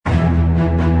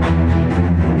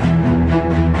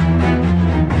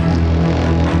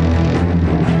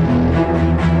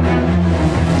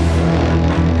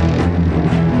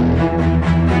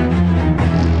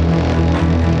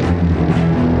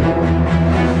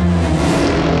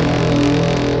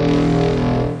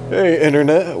Hey,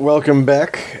 Internet. Welcome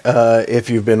back. If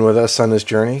you've been with us on this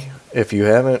journey. If you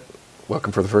haven't,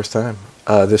 welcome for the first time.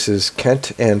 This is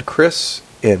Kent and Chris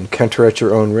in Kenter at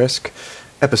Your Own Risk,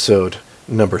 episode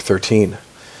number 13,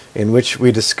 in which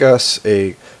we discuss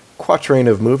a quatrain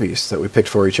of movies that we picked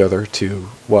for each other to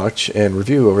watch and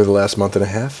review over the last month and a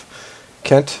half.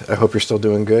 Kent, I hope you're still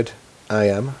doing good. I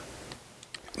am.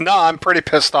 No, I'm pretty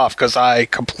pissed off because I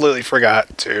completely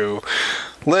forgot to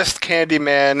list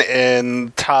Candyman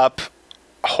in top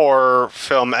horror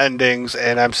film endings,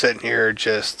 and I'm sitting here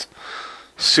just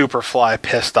super fly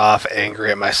pissed off,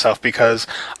 angry at myself because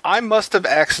I must have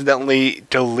accidentally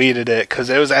deleted it because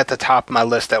it was at the top of my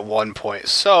list at one point.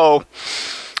 So,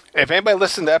 if anybody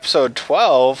listened to episode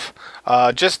 12,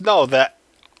 just know that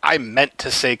I meant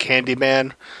to say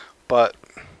Candyman, but,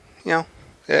 you know,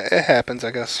 it happens, I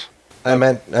guess. I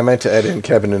meant to add in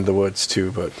Cabin in the Woods,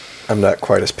 too, but I'm not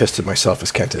quite as pissed at myself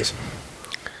as Kent is.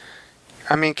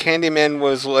 I mean, Candyman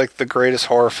was like the greatest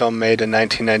horror film made in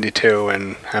 1992,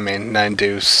 and I mean, 9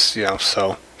 Deuce, you know,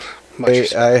 so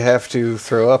much. I have to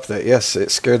throw up that, yes, it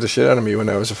scared the shit out of me when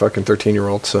I was a fucking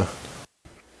 13-year-old, so.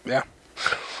 Yeah.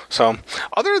 So,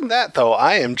 other than that, though,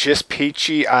 I am just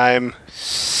peachy. I'm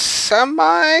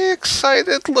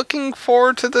semi-excited, looking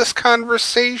forward to this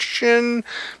conversation,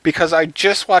 because I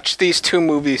just watched these two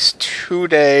movies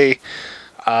today.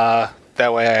 That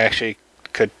way I actually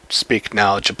could speak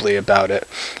knowledgeably about it.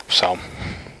 So,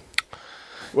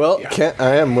 well, yeah. Kent,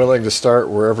 I am willing to start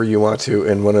wherever you want to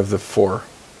in one of the four.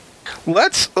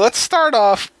 Let's start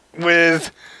off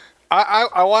with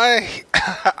here's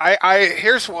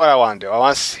what I want to do. I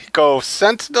want to go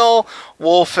Sentinel,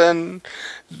 Wolfen,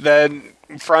 then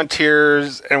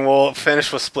Frontiers, and we'll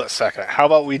finish with Split Second. How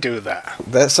about we do that?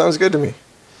 That sounds good to me.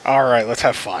 All right, let's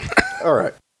have fun. All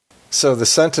right. So the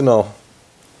Sentinel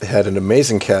had an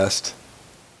amazing cast,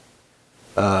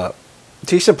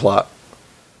 decent plot,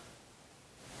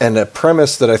 and a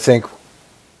premise that I think,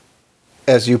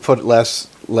 as you put last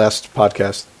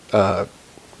podcast,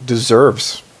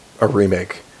 deserves a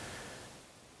remake.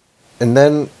 And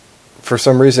then, for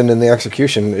some reason, in the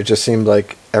execution, it just seemed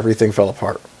like everything fell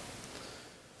apart.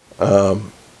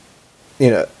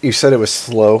 You said it was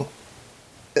slow,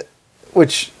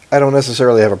 which I don't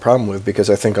necessarily have a problem with, because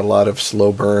I think a lot of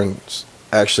slow burns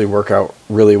actually work out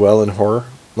really well in horror.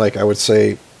 Like, I would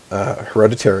say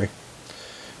Hereditary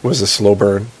was a slow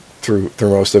burn through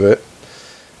most of it.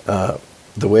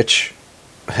 The Witch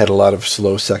had a lot of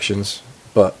slow sections,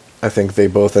 but I think they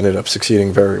both ended up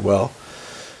succeeding very well.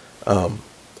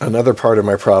 Another part of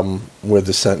my problem with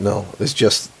the Sentinel is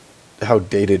just how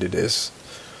dated it is.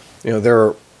 You know, there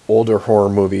are older horror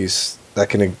movies that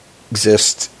can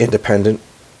exist independent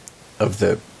of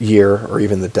the year or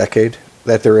even the decade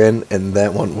that they're in, and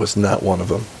that one was not one of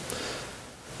them.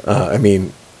 I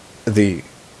mean, the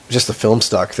film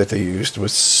stock that they used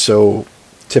was so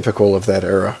typical of that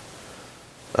era.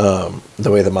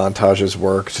 The way the montages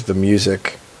worked, the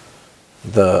music,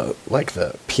 the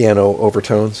piano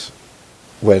overtones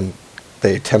when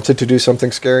they attempted to do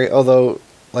something scary. Although,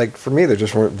 like, for me, there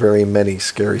just weren't very many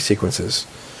scary sequences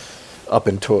up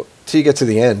until you get to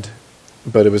the end,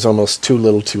 but it was almost too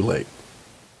little too late.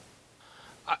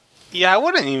 Yeah, I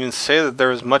wouldn't even say that there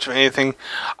was much of anything.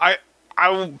 I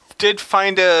did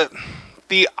find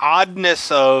the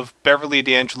oddness of Beverly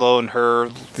D'Angelo and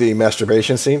the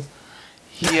masturbation scene.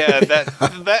 Yeah,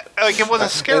 that like, it wasn't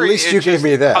scary. At least you gave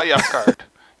me that. Oh, yeah, card.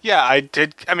 Yeah, I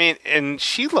did. I mean, and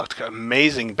she looked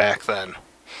amazing back then.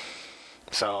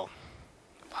 So,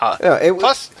 yeah.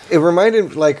 It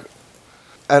reminded, like,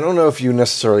 I don't know if you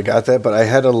necessarily got that, but I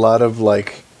had a lot of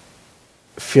like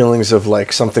feelings of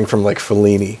like something from like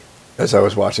Fellini as I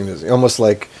was watching this, almost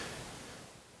like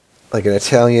an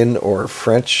Italian or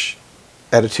French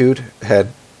attitude had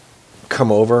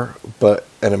come over, but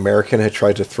an American had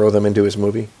tried to throw them into his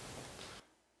movie.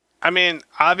 I mean,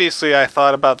 obviously I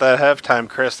thought about that ahead of time,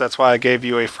 Chris. That's why I gave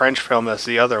you a French film as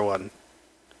the other one.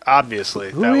 Obviously,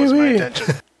 that was my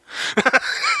intention.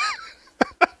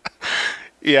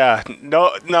 Yeah,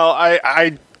 no,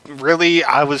 I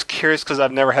was curious because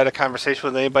I've never had a conversation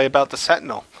with anybody about the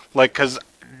Sentinel. Like, because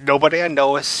nobody I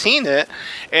know has seen it,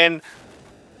 and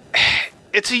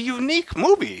it's a unique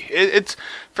movie. It's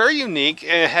very unique,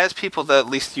 and it has people that at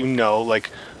least you know. Like,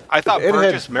 I thought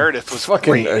Burgess Meredith was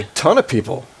fucking great. A ton of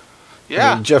people.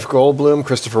 Yeah. I mean, Jeff Goldblum,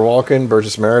 Christopher Walken,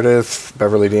 Burgess Meredith,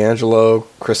 Beverly D'Angelo,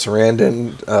 Chris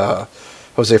Sarandon,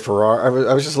 Jose Ferrer.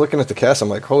 I was just looking at the cast. I'm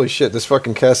like, holy shit, this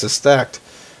fucking cast is stacked.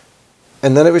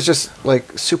 And then it was just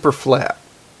like super flat.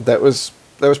 My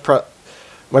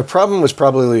problem was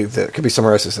probably that it could be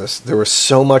summarized as this: there was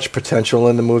so much potential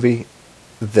in the movie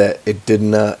that it did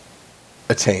not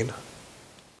attain.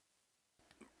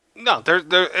 No,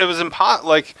 it was impossible.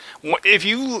 Like,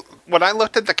 when I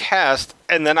looked at the cast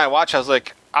and then I watched, I was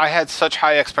like, I had such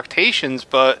high expectations,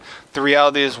 but the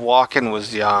reality is Walken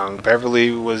was young,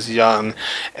 Beverly was young,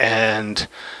 and,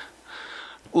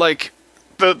 like,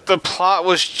 the plot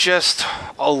was just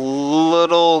a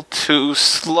little too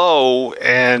slow.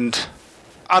 And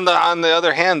on the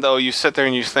other hand, though, you sit there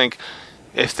and you think,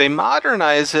 if they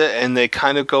modernize it and they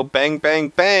kind of go bang, bang,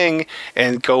 bang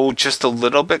and go just a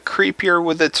little bit creepier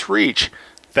with its reach,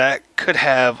 that could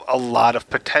have a lot of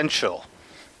potential.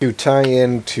 To tie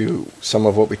into some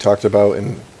of what we talked about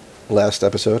in last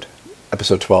episode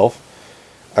 12,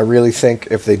 I really think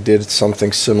if they did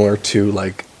something similar to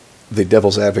like the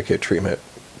Devil's Advocate treatment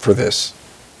for this,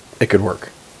 it could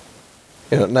work.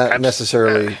 Not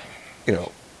necessarily,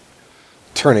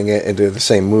 turning it into the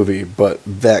same movie, but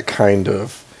that kind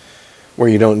of where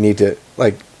you don't need to,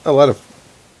 like, a lot of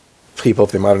people,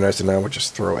 if they modernize it now, would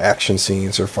just throw action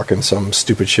scenes or fucking some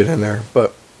stupid shit in there.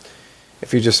 But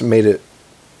if you just made it,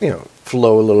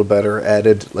 flow a little better,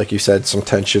 added, like you said, some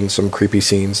tension, some creepy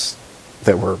scenes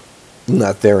that were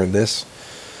not there in this,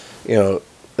 it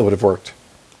would have worked.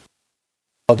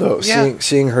 Although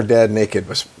seeing her dad naked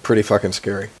was pretty fucking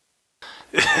scary.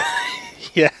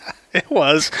 Yeah, it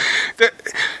was.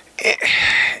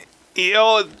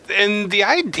 And the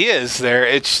idea is there.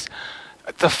 It's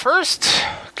the first,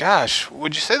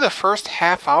 would you say the first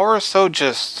half hour or so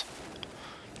just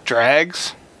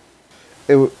drags?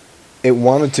 It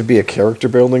wanted to be a character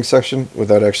building section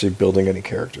without actually building any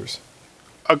characters.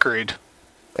 Agreed.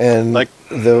 And like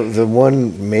the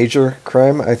one major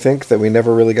crime I think that we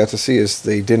never really got to see is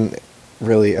they didn't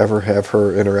really ever have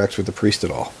her interact with the priest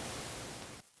at all.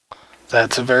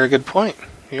 That's a very good point.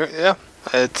 Yeah,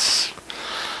 it's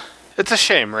a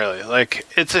shame, really. Like,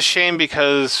 it's a shame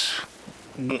because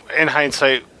in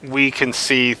hindsight we can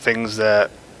see things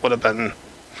that would have been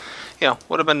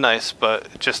nice, but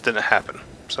it just didn't happen.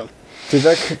 So did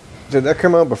that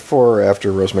come out before or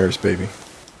after Rosemary's Baby?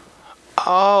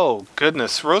 Oh,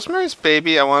 goodness. Rosemary's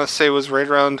Baby, I want to say, was right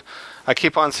around... I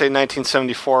keep on saying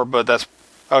 1974, but that's...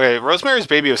 Okay, Rosemary's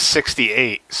Baby was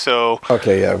 68, so...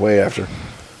 Okay, yeah, way after.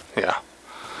 Yeah.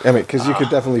 I mean, because you could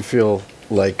definitely feel,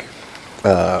 like,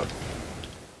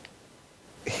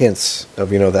 hints of,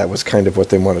 that was kind of what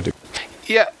they wanted to do.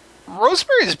 Yeah,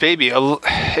 Rosemary's Baby,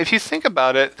 if you think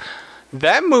about it,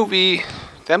 that movie's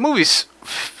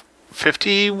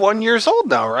 51 years old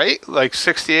now, right? Like,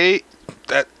 68...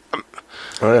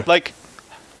 Oh, yeah. Like,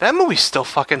 that movie still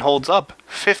fucking holds up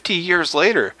 50 years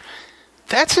later.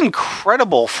 That's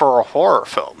incredible for a horror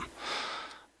film.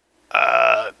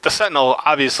 The Sentinel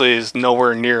obviously is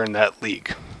nowhere near in that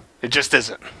league. It just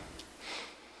isn't.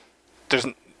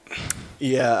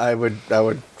 Yeah, I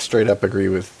would straight up agree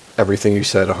with everything you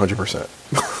said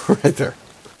 100%. Right there.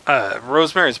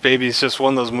 Rosemary's Baby is just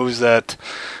one of those movies that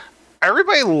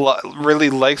everybody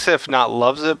really likes it, if not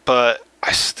loves it, but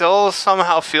I still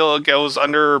somehow feel it goes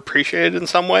underappreciated in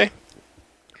some way.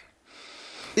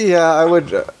 Yeah, I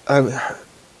would.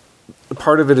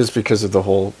 Part of it is because of the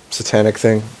whole satanic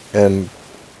thing, and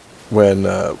when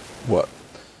 9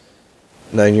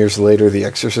 years later, The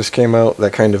Exorcist came out,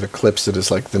 that kind of eclipsed it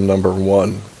as like the number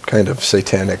one kind of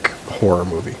satanic horror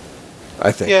movie.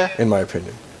 I think, in my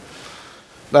opinion.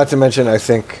 Not to mention, I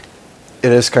think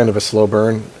it is kind of a slow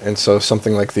burn, and so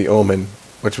something like The Omen,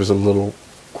 which was a little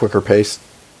quicker pace,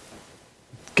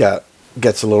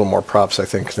 gets a little more props, I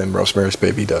think, than Rosemary's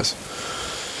Baby does.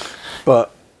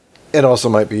 But it also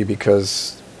might be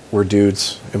because we're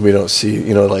dudes and we don't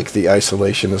see, like the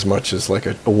isolation as much as like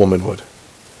a woman would.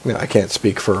 I can't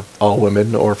speak for all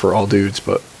women or for all dudes,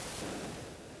 but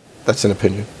that's an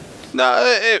opinion. No,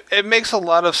 it makes a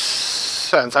lot of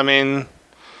sense. I mean,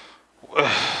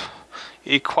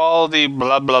 equality,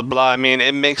 blah blah blah. I mean,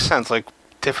 it makes sense. Like,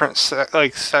 different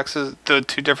sexes, the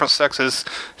two different sexes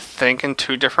think in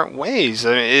two different ways.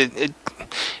 I mean,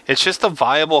 it's just a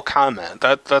viable comment.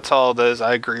 That's all it is.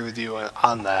 I agree with you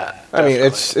on that. Definitely. I mean,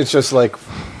 it's just like,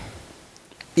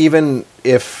 even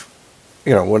if,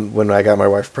 when I got my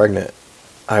wife pregnant,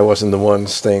 I wasn't the one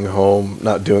staying home,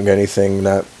 not doing anything,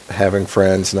 not having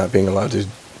friends, not being allowed to,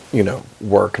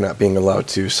 work, not being allowed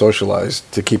to socialize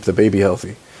to keep the baby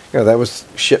healthy. That was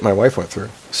shit my wife went through.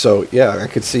 So, yeah, I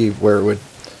could see where it would,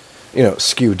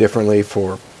 skew differently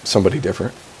for somebody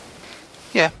different.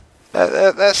 Yeah,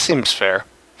 that seems fair.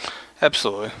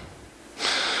 Absolutely.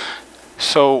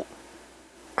 So,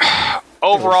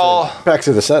 overall... Back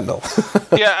to the Sentinel.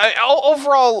 Yeah,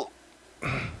 overall,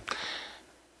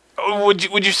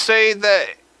 would you say that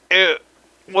it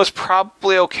was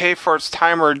probably okay for its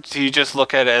time, or do you just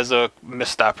look at it as a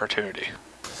missed opportunity?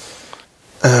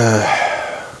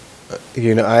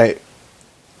 I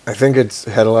think it's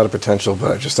had a lot of potential,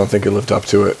 but I just don't think it lived up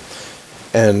to it.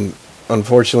 And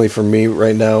unfortunately for me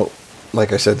right now,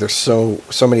 like I said, there's so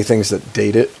many things that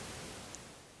date it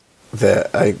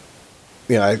that I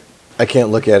can't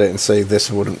look at it and say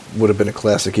this would have been a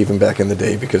classic even back in the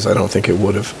day, because I don't think it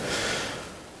would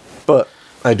have. But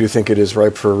I do think it is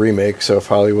ripe for a remake, so if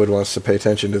Hollywood wants to pay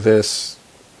attention to this,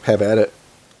 have at it.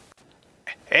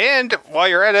 And while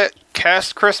you're at it,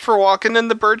 cast Christopher Walken in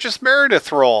the Burgess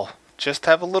Meredith role. Just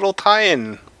have a little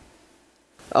tie-in.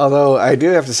 Although I do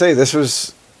have to say, this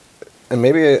was, and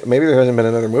maybe there hasn't been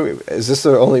another movie. Is this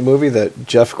the only movie that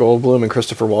Jeff Goldblum and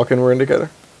Christopher Walken were in together?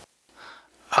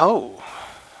 Oh.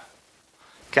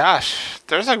 Gosh,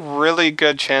 there's a really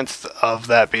good chance of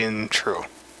that being true.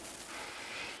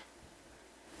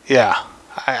 Yeah.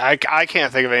 I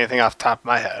can't think of anything off the top of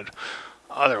my head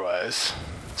otherwise.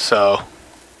 So.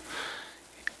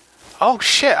 Oh,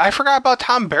 shit. I forgot about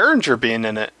Tom Berenger being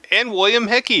in it. And William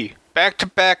Hickey.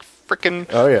 Back-to-back freaking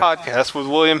podcast with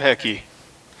William Hickey.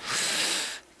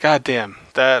 God damn.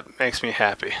 That makes me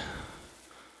happy.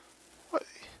 What?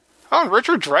 Oh,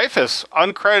 Richard Dreyfuss.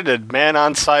 Uncredited. Man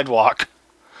on Sidewalk.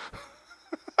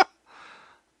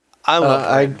 I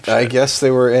love I guess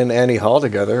they were in Annie Hall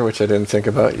together, which I didn't think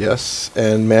about, yes.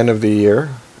 And Man of the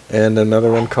Year. And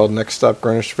another one called Next Stop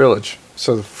Greenwich Village.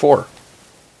 So 4.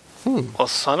 Well,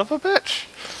 son of a bitch.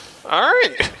 All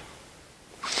right.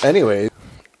 Anyway.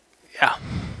 Yeah.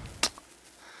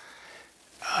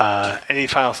 Any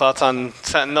final thoughts on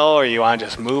Sentinel, or you want to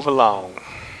just move along?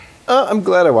 I'm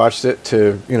glad I watched it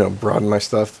to, broaden my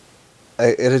stuff.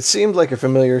 It had seemed like a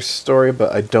familiar story,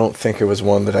 but I don't think it was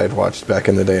one that I'd watched back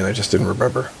in the day, and I just didn't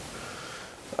remember.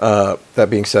 That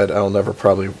being said, I'll never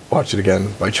probably watch it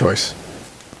again by choice.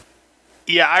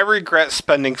 Yeah, I regret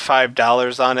spending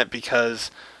 $5 on it, because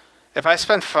if I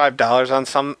spend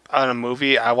 $5 on a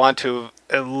movie, I want to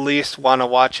at least want to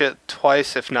watch it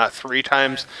twice, if not 3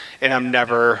 times, and I'm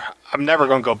never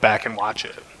going to go back and watch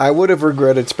it. I would have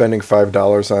regretted spending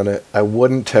 $5 on it. I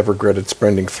wouldn't have regretted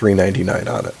spending $3.99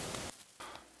 on it.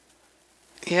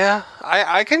 Yeah,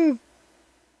 I can.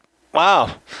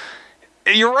 Wow.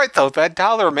 You're right, though. That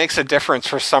dollar makes a difference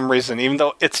for some reason. Even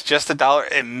though it's just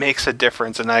 $1, it makes a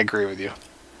difference, and I agree with you.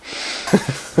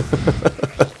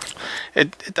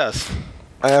 It does.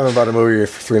 I haven't bought a movie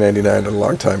for $3.99 in a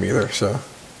long time either, so.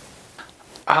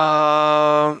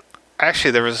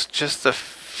 Actually, there was just a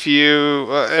few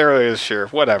earlier this year.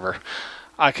 Whatever.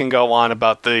 I can go on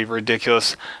about the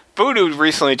ridiculous. Voodoo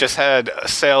recently just had a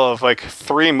sale of like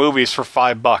 3 movies for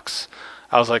 $5.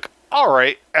 I was like, all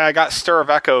right. And I got Stir of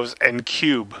Echoes and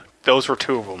Cube. Those were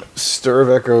 2 of them. Stir of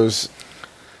Echoes.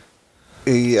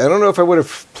 I don't know if I would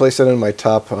have placed it in my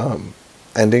top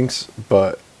endings,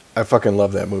 but I fucking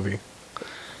love that movie.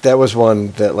 That was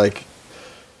one that like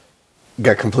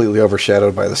got completely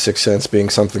overshadowed by The Sixth Sense being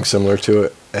something similar to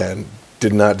it, and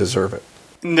did not deserve it.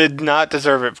 Did not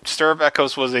deserve it. Stir of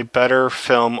Echoes was a better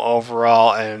film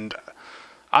overall, and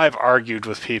I've argued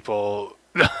with people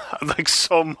like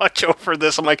so much over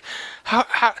this. I'm like, how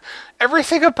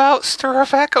everything about Stir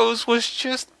of Echoes was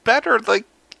just better. Like,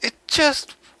 it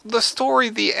just, the story,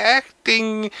 the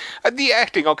acting,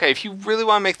 okay, if you really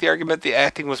want to make the argument, the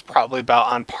acting was probably about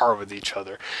on par with each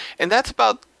other. And that's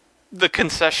about the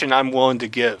concession I'm willing to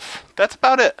give. That's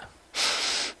about it.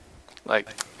 Like,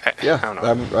 I don't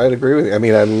know. I'd agree with you. I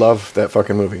mean, I love that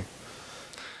fucking movie.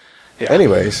 Yeah.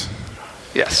 Anyways.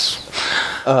 Yes.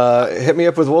 Hit me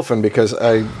up with Wolfen, because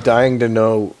I'm dying to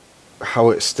know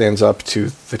how it stands up to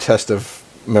the test of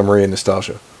memory and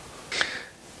nostalgia.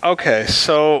 Okay,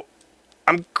 so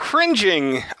I'm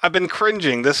cringing. I've been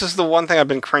cringing. This is the one thing I've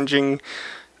been cringing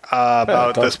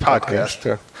about this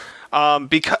podcast.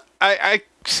 Because I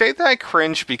say that I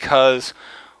cringe because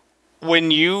when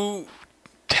you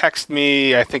text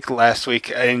me, I think last week,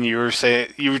 and you were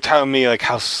telling me like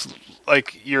how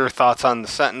like your thoughts on the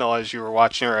Sentinel as you were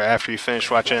watching it, or after you finished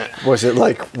watching it. Was it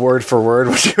like word for word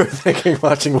what you were thinking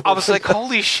watching Wolfen? I was like,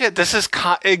 holy shit, this is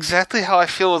exactly how I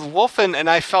feel with Wolfen, and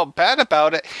I felt bad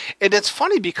about it. And it's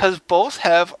funny because both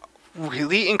have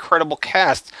really incredible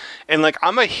casts, and like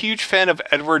I'm a huge fan of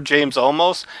Edward James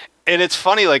Olmos. And it's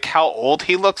funny, like, how old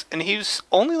he looks, and he was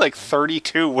only, like,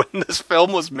 32 when this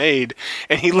film was made,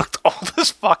 and he looked old as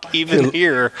fuck even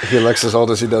here. He looks as old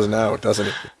as he does now,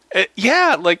 doesn't he?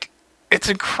 Yeah, like, it's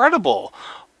incredible.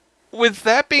 With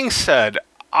that being said,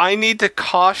 I need to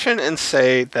caution and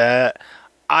say that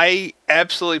I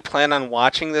absolutely plan on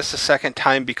watching this a second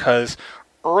time, because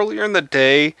earlier in the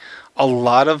day, a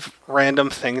lot of random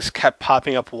things kept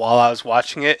popping up while I was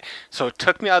watching it, so it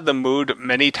took me out of the mood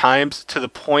many times, to the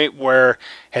point where,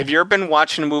 have you ever been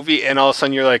watching a movie and all of a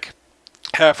sudden you're like,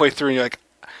 halfway through and you're like,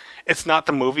 it's not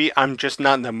the movie. I'm just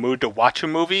not in the mood to watch a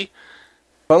movie.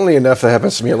 Funnily enough, that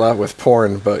happens to me a lot with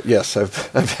porn, but yes, I've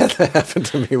had that happen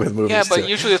to me with movies. Yeah, but too.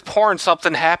 usually with porn,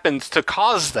 something happens to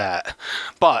cause that.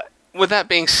 But with that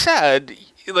being said,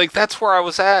 like that's where I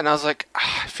was at, and I was like,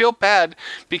 I feel bad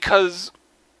because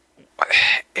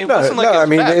it wasn't like it was I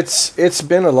mean bad. it's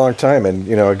been a long time, and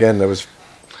again,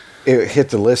 it hit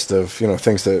the list of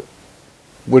things that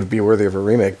would be worthy of a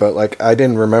remake, but like I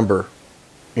didn't remember,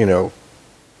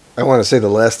 I want to say the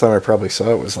last time I probably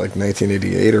saw it was like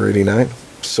 1988 or 89.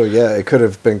 So yeah, it could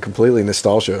have been completely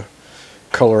nostalgia,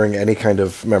 coloring any kind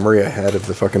of memory I had of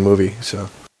the fucking movie. So,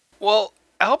 Well,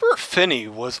 Albert Finney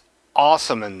was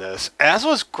awesome in this, as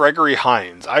was Gregory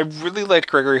Hines. I really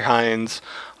liked Gregory Hines.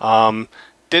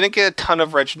 Didn't get a ton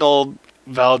of Reginald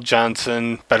Val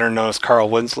Johnson, better known as Carl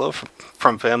Winslow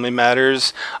from Family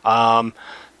Matters. Tom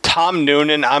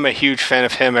Noonan, I'm a huge fan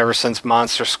of him ever since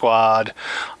Monster Squad.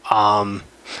 It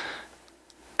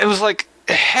was like,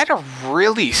 it had a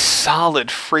really solid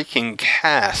freaking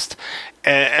cast.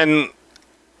 And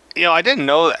I didn't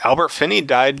know that Albert Finney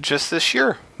died just this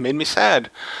year. Made me sad.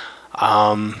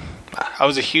 I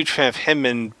was a huge fan of him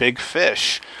in Big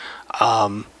Fish.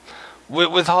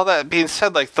 With all that being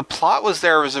said, like the plot was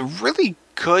there. It was a really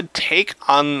good take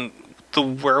on the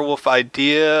werewolf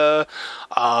idea.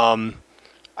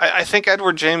 I think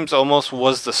Edward James almost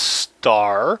was the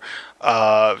star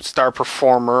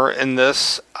performer in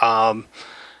this. And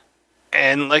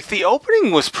like the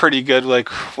opening was pretty good.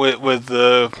 Like with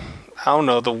the I don't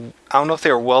know if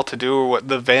they were well-to-do or what,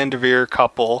 the Vanderveer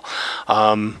couple,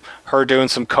 her doing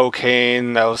some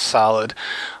cocaine, that was solid.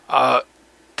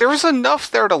 There was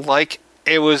enough there to like.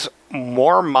 It was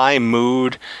more my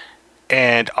mood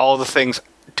and all the things.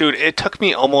 Dude, it took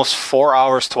me almost 4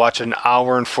 hours to watch an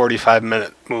hour and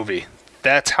 45-minute movie.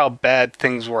 That's how bad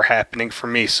things were happening for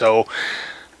me. So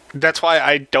that's why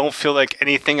I don't feel like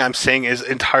anything I'm saying is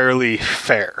entirely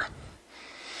fair.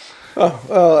 oh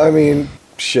well, I mean,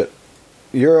 shit.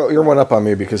 You're one up on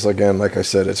me because, again, like I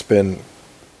said, it's been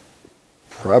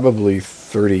probably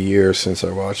 30 years since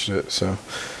I watched it. So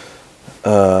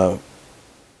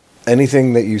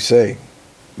anything that you say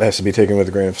has to be taken with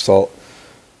a grain of salt.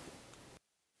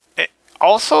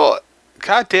 Also,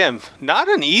 goddamn, not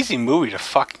an easy movie to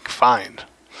fucking find.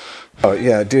 Oh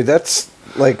yeah, dude, that's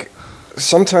like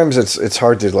sometimes it's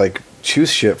hard to like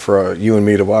choose shit for you and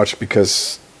me to watch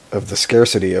because of the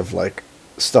scarcity of like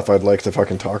stuff I'd like to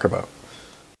fucking talk about.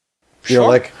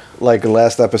 Sure. Like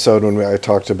last episode when I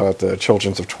talked about the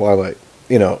Children of Twilight.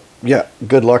 Yeah,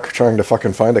 good luck trying to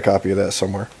fucking find a copy of that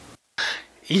somewhere.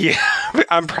 Yeah,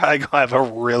 I'm probably going to have a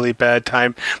really bad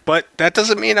time. But that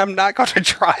doesn't mean I'm not going to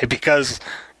try because,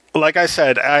 like I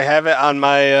said, I have it on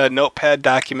my notepad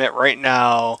document right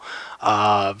now.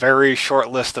 Very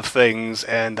short list of things,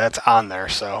 and that's on there.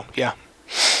 So, yeah.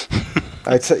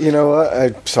 You know what?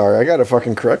 I'm sorry. I got to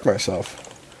fucking correct myself.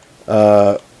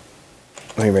 Let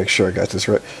me make sure I got this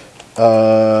right.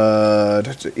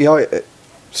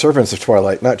 Servants of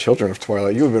Twilight, not Children of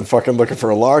Twilight. You have been fucking looking for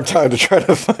a long time to try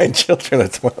to find Children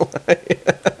of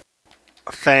Twilight.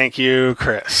 Thank you,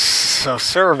 Chris. So,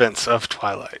 Servants of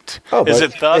Twilight. Oh, is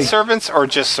it the Servants or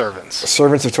just Servants?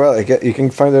 Servants of Twilight. You can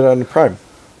find it on Prime.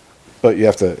 But you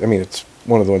have to, I mean, it's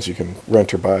one of the ones you can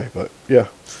rent or buy, but yeah.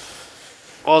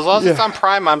 Well, as long as it's on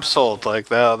Prime, I'm sold. Like,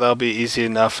 that'll be easy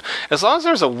enough. As long as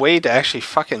there's a way to actually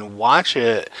fucking watch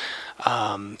it,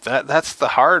 that's the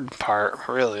hard part,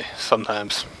 really,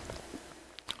 sometimes.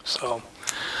 So.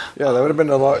 Yeah, that would have been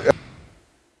a lot.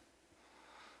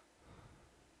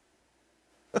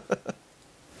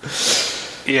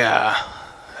 Yeah.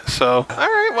 So, all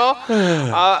right. Well,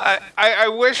 I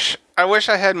wish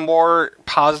I had more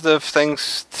positive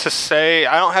things to say.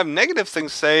 I don't have negative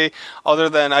things to say, other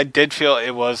than I did feel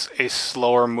it was a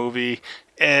slower movie.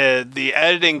 The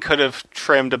editing could have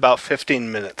trimmed about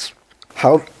 15 minutes.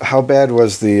 How bad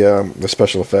was the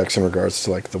special effects in regards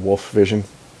to like the wolf vision?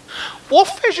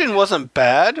 Wolf vision wasn't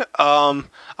bad. I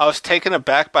was taken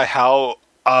aback by how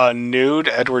nude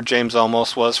Edward James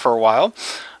almost was for a while.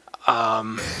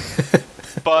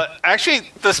 But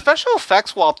actually, the special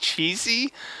effects, while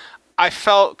cheesy, I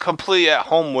felt completely at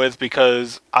home with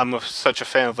because I'm such a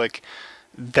fan of like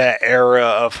that era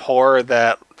of horror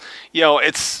that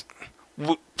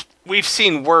we've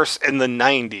seen worse in the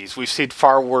 90s. We've seen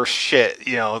far worse shit,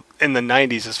 in the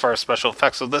 90s as far as special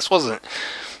effects. So this wasn't,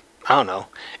 I don't know.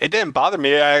 It didn't bother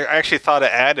me. I actually thought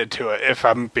it added to it, if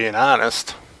I'm being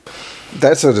honest.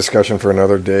 That's a discussion for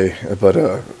another day, but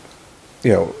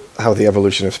how the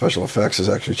evolution of special effects has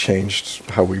actually changed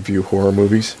how we view horror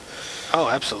movies. Oh,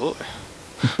 absolutely.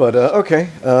 But okay,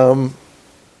 I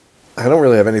don't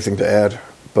really have anything to add.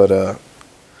 But All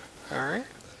right.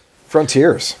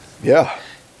 Frontiers, yeah.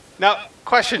 Now,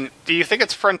 question: do you think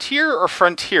it's Frontier or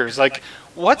Frontiers? Like,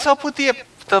 what's up with the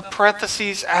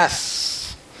parentheses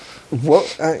S?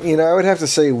 What I would have to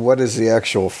say, what is the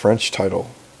actual French title?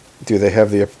 Do they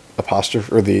have the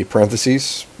apostrophe or the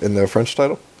parentheses in the French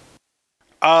title?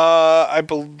 I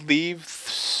believe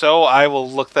so. I will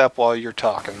look that up while you're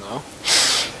talking, though.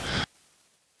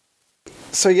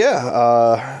 So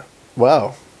yeah,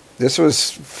 wow, this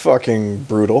was fucking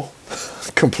brutal,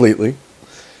 completely.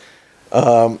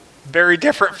 Very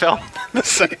different film than the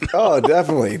Sentinel. Oh,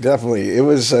 definitely, definitely. It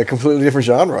was a completely different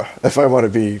genre, if I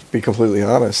want to be completely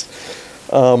honest.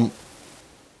 I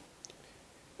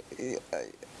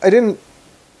didn't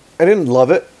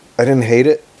love it. I didn't hate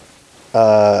it.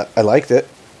 I liked it,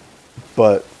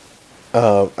 but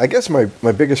I guess my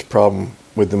biggest problem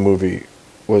with the movie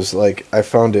was like I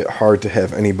found it hard to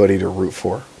have anybody to root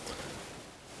for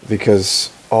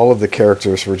because all of the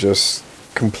characters were just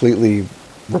completely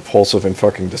repulsive and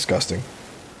fucking disgusting.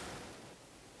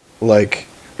 Like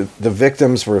the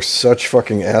victims were such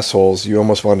fucking assholes. You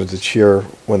almost wanted to cheer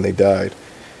when they died,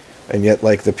 and yet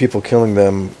like the people killing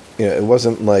them, it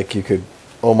wasn't like you could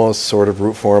almost sort of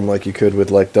root for them like you could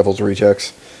with like Devil's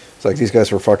Rejects. It's like these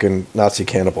guys were fucking Nazi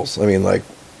cannibals. I mean, like,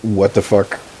 what the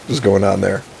fuck was going on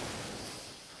there?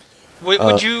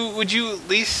 Would you at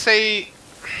least say?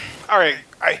 All right,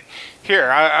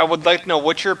 I would like to know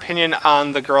what's your opinion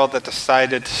on the girl that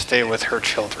decided to stay with her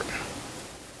children.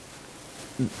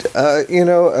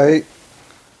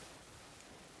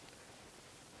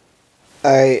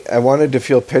 I wanted to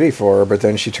feel pity for her, but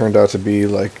then she turned out to be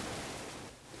like,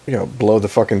 blow the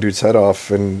fucking dude's head off,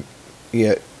 and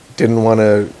yet didn't want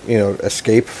to,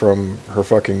 escape from her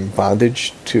fucking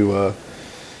bondage to,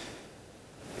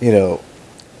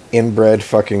 inbred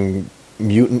fucking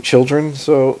mutant children.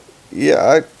 So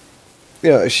yeah,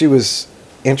 she was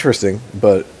interesting,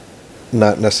 but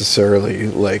not necessarily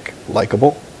like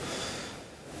likable.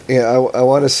 Yeah, I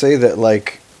want to say that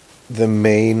like the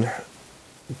main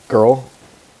girl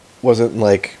wasn't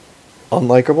like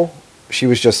unlikable. She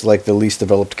was just like the least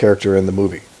developed character in the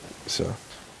movie. So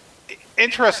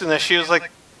Interesting that she was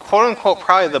like quote unquote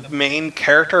probably the main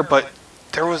character, but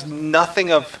there was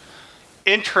nothing of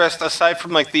interest aside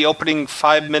from like the opening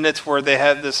 5 minutes where they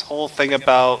had this whole thing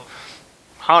about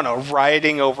I don't know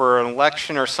rioting over an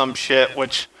election or some shit,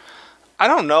 which I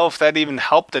don't know if that even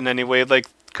helped in any way. Like,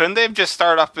 couldn't they have just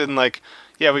started up in like,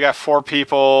 yeah, we got 4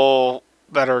 people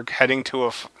that are heading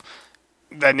to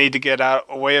that need to get out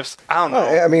away of. I don't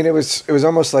know. I mean, it was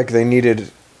almost like they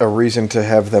needed a reason to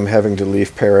have them having to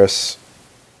leave Paris,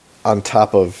 on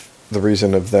top of the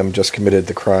reason of them just committed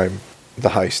the crime, the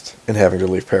heist, and having to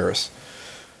leave Paris.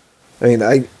 I mean,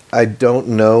 I don't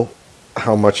know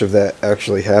how much of that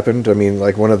actually happened. I mean,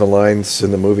 like one of the lines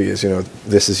in the movie is,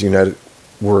 this is United.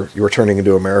 You were turning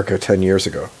into America 10 years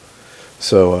ago.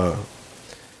 So,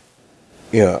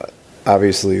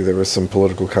 obviously there was some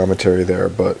political commentary there,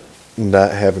 but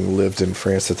not having lived in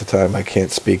France at the time, I can't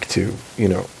speak to,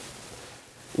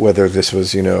 whether this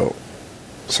was,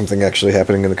 something actually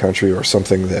happening in the country or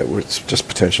something that was just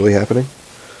potentially happening.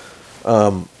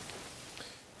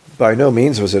 By no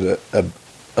means was it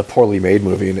a poorly made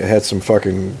movie, and it had some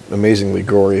fucking amazingly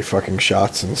gory fucking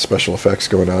shots and special effects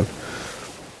going on.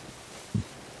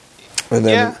 And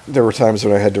then there were times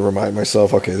when I had to remind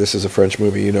myself, okay, this is a French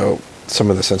movie, some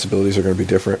of the sensibilities are going to be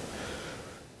different.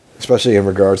 Especially in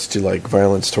regards to, like,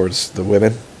 violence towards the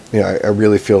women. I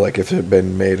really feel like if it had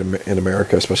been made in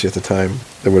America, especially at the time,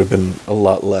 there would have been a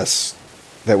lot less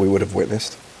that we would have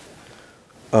witnessed.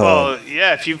 Well,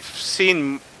 yeah, if you've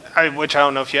seen, which I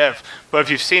don't know if you have, but if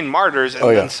you've seen Martyrs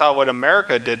and then saw what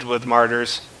America did with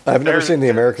Martyrs. I've never seen the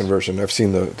American version. I've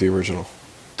seen the original.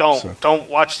 Don't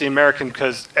watch the American,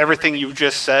 because everything you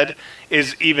just said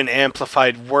is even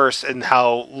amplified worse in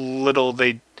how little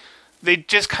they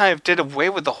just kind of did away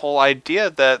with the whole idea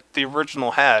that the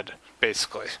original had,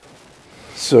 basically.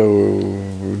 So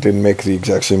didn't make the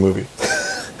exact same movie.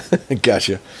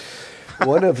 Gotcha.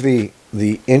 One of the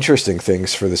interesting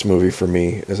things for this movie for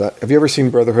me is, have you ever seen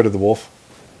Brotherhood of the Wolf?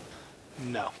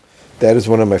 No. That is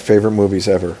one of my favorite movies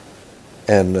ever.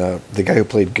 And the guy who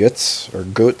played Guts,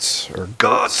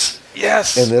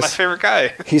 yes, my favorite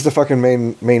guy. He's the fucking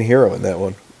main hero in that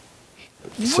one.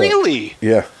 Really?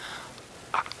 Yeah.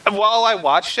 While I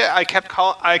watched it, I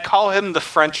call him the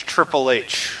French Triple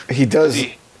H. He does.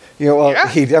 He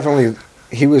definitely.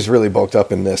 He was really bulked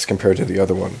up in this compared to the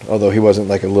other one. Although he wasn't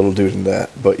like a little dude in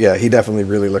that. But yeah, he definitely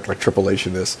really looked like Triple H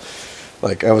in this.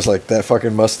 Like, I was like, that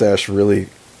fucking mustache with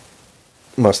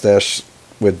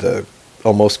the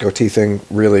almost goatee thing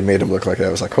really made him look like that.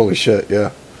 I was like, holy shit,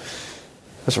 yeah.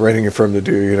 That's writing for him to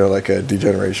do, like a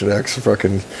Degeneration X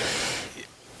fucking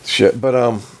shit.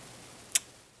 But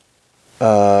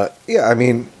yeah, I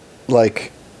mean,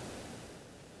 like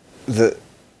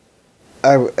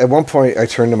at one point I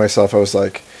turned to myself. I was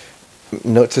like,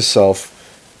 note to self.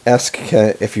 Ask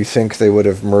Kent if you think they would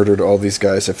have murdered all these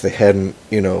guys if they hadn't,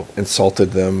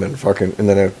 insulted them and fucking. And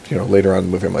then, later on in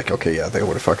the movie, I'm like, okay, yeah, they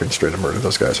would have fucking straight up murdered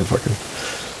those guys and fucking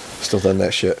still done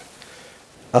that shit.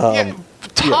 Yeah,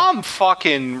 Tom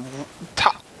fucking.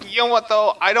 You know what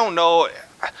though? I don't know.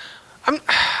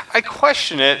 I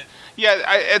question it.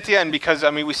 Yeah, at the end because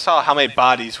we saw how many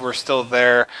bodies were still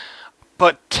there,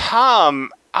 but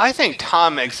Tom. I think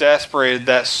Tom exasperated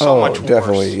that so much worse.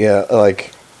 Definitely, yeah.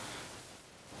 Like,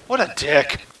 what a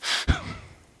dick.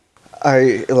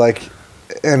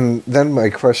 And then my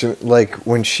question, like,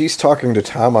 when she's talking to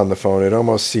Tom on the phone, it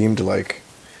almost seemed like,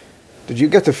 did you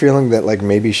get the feeling that, like,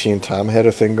 maybe she and Tom had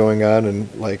a thing going on,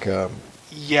 and, like,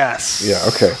 yes. Yeah,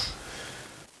 okay.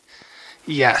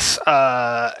 Yes.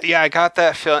 Yeah, I got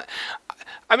that feeling.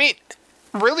 I mean,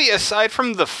 really, aside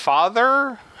from the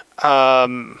father, I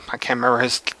can't remember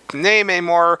his name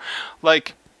anymore,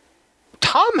 like,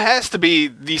 Tom has to be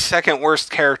the second worst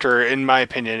character, in my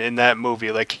opinion, in that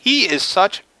movie. Like, he is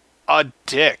such a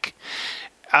dick.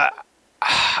 I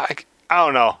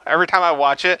don't know. Every time I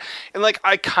watch it, and, like,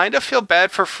 I kind of feel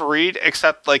bad for Fareed,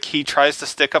 except, like, he tries to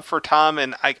stick up for Tom,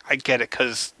 and I get it,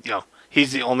 because,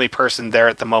 he's the only person there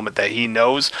at the moment that he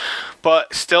knows.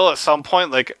 But still, at some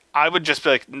point, like, I would just be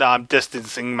like, no, I'm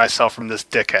distancing myself from this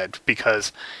dickhead,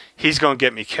 because he's going to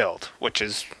get me killed, which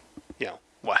is,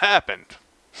 what happened.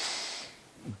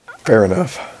 Fair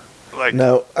enough. Like,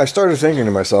 now, I started thinking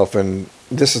to myself, and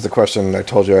this is the question I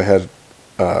told you I had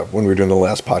when we were doing the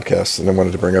last podcast, and I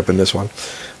wanted to bring up in this one.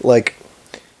 Like,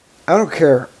 I don't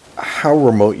care how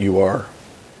remote you are.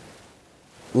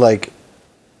 Like,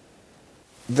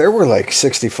 there were like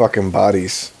 60 fucking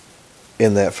bodies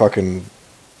in that fucking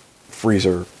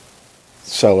freezer,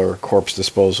 cellar, corpse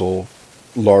disposal,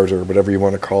 larder, whatever you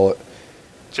want to call it.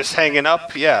 Just hanging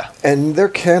up, yeah. And they're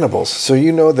cannibals, so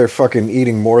they're fucking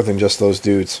eating more than just those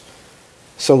dudes.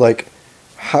 So, like,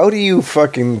 how do you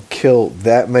fucking kill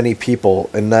that many people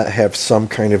and not have some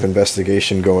kind of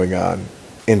investigation going on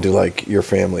into, like, your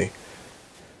family?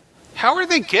 How are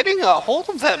they getting a hold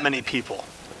of that many people?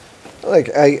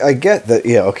 Like, I get that,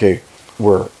 yeah, okay,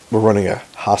 we're running a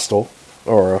hostel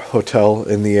or a hotel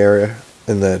in the area,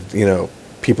 and that,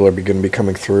 people are going to be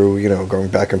coming through, going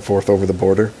back and forth over the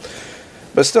border.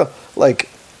 But still, like,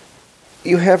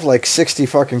 you have like 60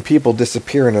 fucking people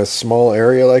disappear in a small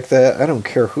area like that. I don't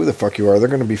care who the fuck you are. They're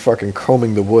going to be fucking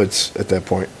combing the woods at that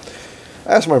point.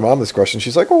 I asked my mom this question.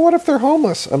 She's like, well, what if they're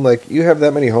homeless? I'm like, you have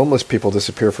that many homeless people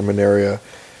disappear from an area.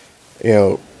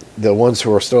 The ones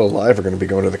who are still alive are going to be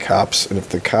going to the cops. And if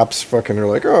the cops fucking are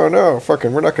like, oh, no,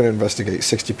 fucking, we're not going to investigate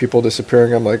 60 people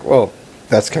disappearing. I'm like, well,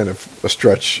 that's kind of a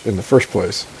stretch in the first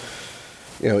place.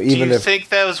 Even do you think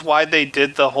that was why they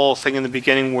did the whole thing in the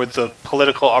beginning with the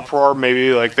political uproar?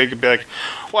 Maybe like they could be like,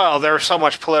 well, there was so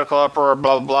much political uproar,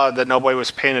 blah, blah, blah, that nobody was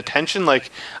paying attention.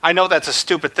 Like, I know that's a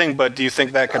stupid thing, but do you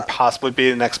think that could possibly be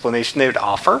an explanation they would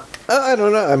offer? I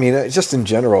don't know. I mean, just in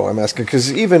general, I'm asking,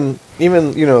 because even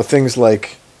things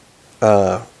like,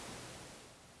 House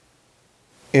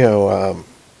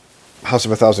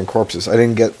of a Thousand Corpses, I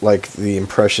didn't get, like, the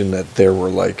impression that there were,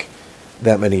 like,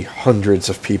 that many hundreds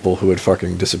of people who had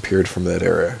fucking disappeared from that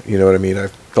area. You know what I mean? I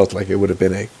felt like it would have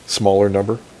been a smaller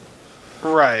number.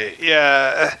 Right,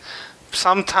 yeah.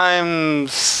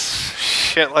 Sometimes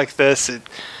shit like this,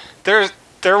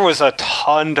 there was a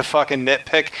ton to fucking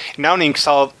nitpick. And I don't even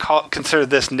consider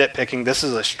this nitpicking. This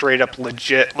is a straight up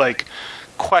legit, like,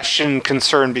 question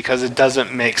concern because it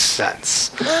doesn't make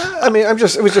sense. I mean, it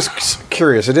was just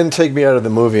curious. It didn't take me out of the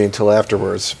movie until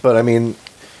afterwards. But I mean,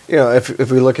 if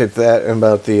we look at that and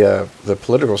about the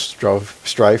political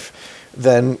strife,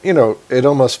 then, it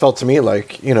almost felt to me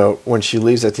like, when she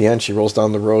leaves at the end, she rolls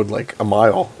down the road like a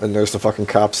mile, and there's the fucking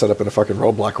cops set up in a fucking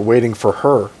roadblock waiting for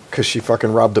her because she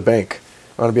fucking robbed a bank.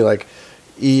 I want to be like,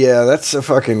 yeah, that's a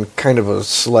fucking kind of a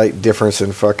slight difference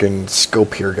in fucking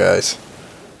scope here, guys.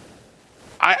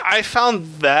 I found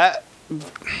that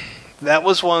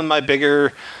was one of my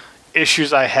bigger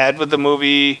issues I had with the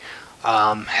movie.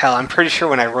 Hell, I'm pretty sure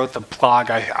when I wrote the blog,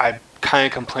 I kind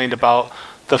of complained about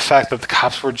the fact that the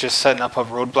cops were just setting up a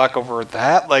roadblock over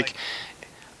that. Like,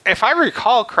 if I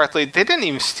recall correctly, they didn't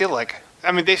even steal,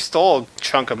 they stole a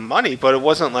chunk of money, but it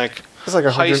wasn't like it's like a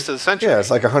heist of the century. Yeah,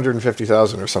 it's like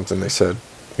 150,000 or something, they said.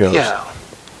 Yeah.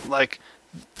 Like,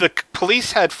 the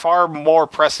police had far more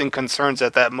pressing concerns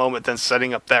at that moment than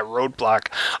setting up that roadblock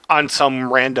on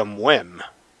some random whim.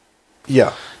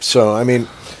 Yeah. So, I mean,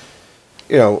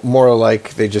 more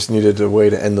like they just needed a way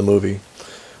to end the movie.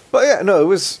 But yeah, no, it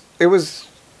was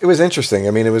interesting.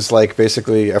 I mean, it was like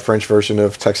basically a French version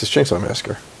of Texas Chainsaw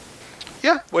Massacre.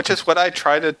 Yeah, which is what I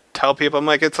try to tell people. I'm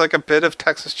like, it's like a bit of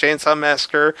Texas Chainsaw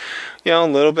Massacre, a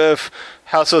little bit of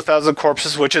House of a Thousand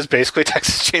Corpses, which is basically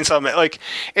Texas Chainsaw Massacre. Like,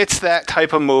 it's that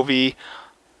type of movie.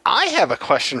 I have a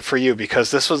question for you because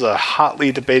this was a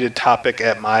hotly debated topic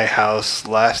at my house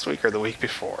last week or the week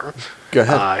before. Go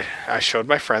ahead. I showed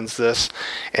my friends this,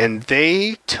 and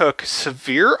they took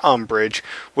severe umbrage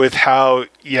with how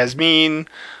Yasmin,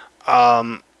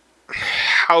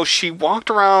 how she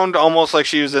walked around almost like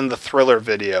she was in the Thriller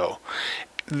video.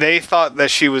 They thought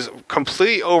that she was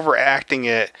completely overacting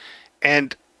it,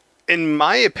 and in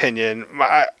my opinion,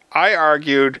 I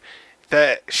argued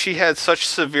that she had such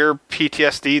severe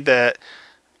PTSD that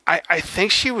I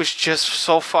think she was just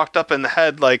so fucked up in the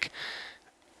head. Like,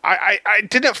 I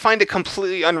didn't find it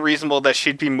completely unreasonable that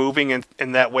she'd be moving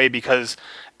in that way because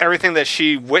everything that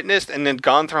she witnessed and then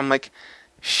gone through, I'm like,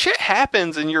 shit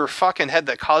happens in your fucking head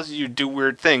that causes you to do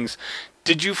weird things.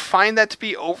 Did you find that to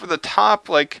be over the top?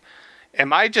 Like,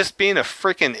 am I just being a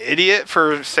freaking idiot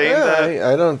for saying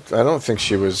that? I don't think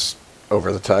she was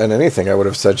over the top. In anything, I would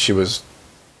have said she was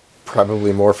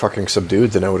probably more fucking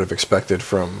subdued than I would have expected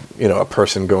from, a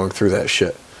person going through that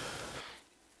shit.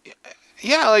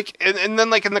 Yeah, like, and then,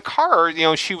 like, in the car,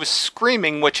 she was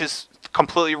screaming, which is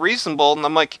completely reasonable, and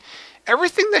I'm like,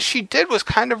 everything that she did was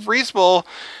kind of reasonable.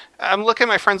 I'm looking at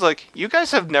my friends like, you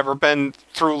guys have never been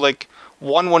through, like,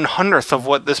 1/100th of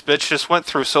what this bitch just went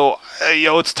through, so,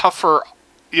 it's tough for,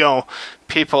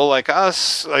 people like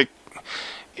us, like,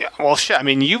 yeah, well, shit, I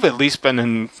mean, you've at least been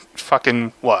in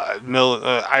fucking, what,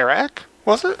 Iraq,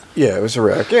 was it? Yeah, it was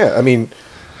Iraq. Yeah, I mean,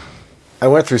 I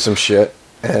went through some shit,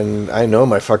 and I know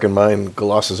my fucking mind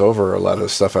glosses over a lot of the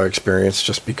stuff I experienced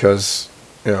just because,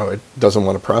 it doesn't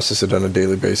want to process it on a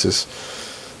daily basis.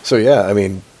 So, yeah, I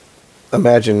mean,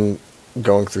 imagine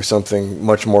going through something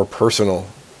much more personal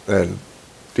and,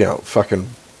 fucking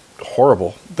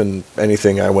horrible than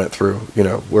anything I went through,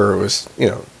 where it was,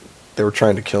 they were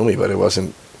trying to kill me, but it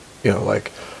wasn't,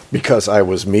 like, because I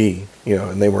was me,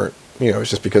 and they weren't, it was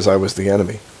just because I was the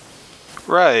enemy.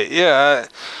 Right, yeah.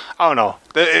 I don't know.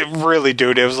 It really,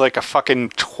 dude, it was like a fucking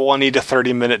 20 to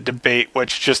 30 minute debate,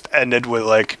 which just ended with,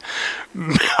 like,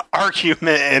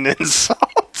 argument and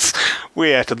insults.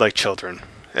 We acted like children.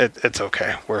 It's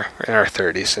okay. We're in our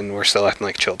 30s and we're still acting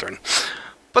like children.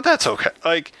 But that's okay.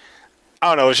 Like, I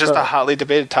don't know. It's just a hotly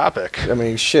debated topic. I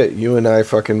mean, shit, you and I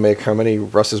fucking make how many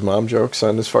Russ's mom jokes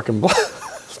on this fucking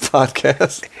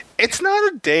podcast? It's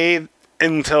not a day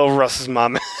until Russ's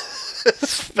mom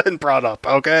has been brought up,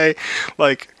 okay?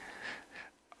 Like,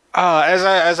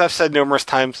 as I've said numerous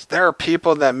times, there are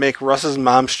people that make Russ's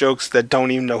mom's jokes that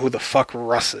don't even know who the fuck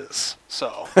Russ is.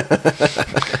 So,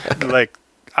 like,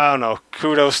 I don't know.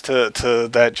 Kudos to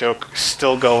that joke.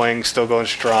 Still going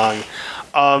strong.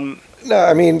 No,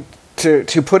 I mean,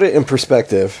 to put it in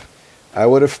perspective, I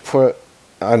would have put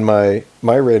on my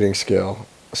rating scale,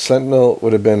 Sentinel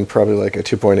would have been probably like a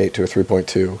 2.8 to a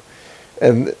 3.2.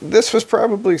 And this was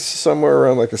probably somewhere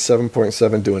around like a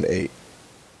 7.7 to an 8.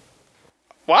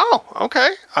 Wow,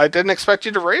 okay. I didn't expect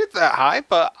you to rate it that high,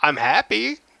 but I'm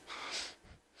happy.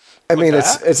 I mean,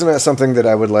 it's not something that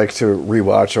I would like to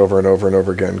rewatch over and over and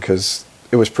over again because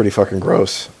it was pretty fucking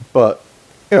gross. But,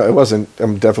 it wasn't.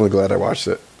 I'm definitely glad I watched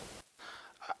it.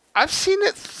 I've seen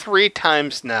it 3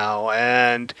 times now,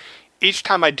 and each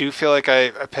time I do feel like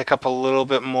I pick up a little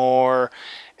bit more,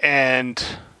 and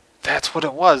that's what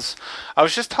it was. I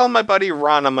was just telling my buddy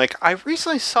Ron, I'm like, I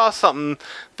recently saw something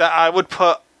that I would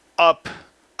put up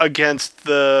against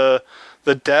the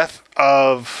death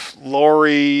of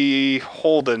Laurie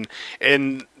Holden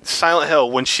in Silent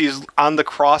Hill when she's on the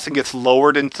cross and gets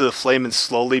lowered into the flame and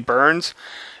slowly burns.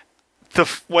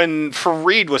 When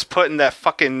Fareed was put in that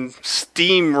fucking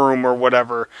steam room or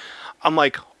whatever, I'm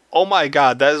like, oh my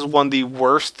god, that is one of the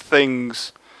worst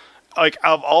things, like,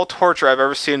 of all torture I've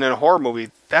ever seen in a horror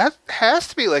movie. That has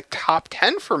to be like top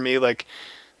 10 for me. Like,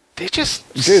 they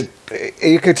just... Dude,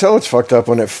 you could tell it's fucked up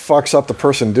when it fucks up the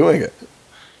person doing it.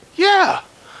 Yeah.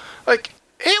 Like,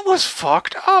 it was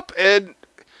fucked up, and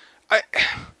I...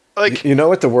 Like... You know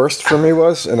what the worst for me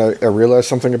was? And I realized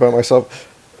something about myself.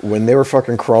 When they were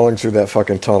fucking crawling through that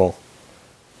fucking tunnel,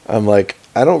 I'm like,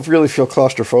 I don't really feel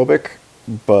claustrophobic,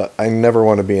 but I never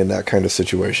want to be in that kind of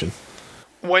situation.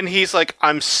 When he's like,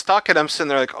 I'm stuck, and I'm sitting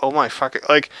there like, oh my fucking...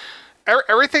 Like,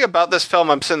 everything about this film,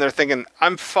 I'm sitting there thinking,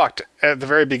 I'm fucked at the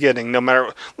very beginning, no matter...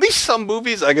 At least some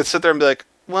movies, I could sit there and be like,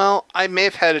 well, I may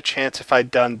have had a chance if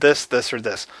I'd done this, this, or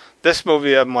this. This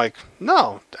movie, I'm like,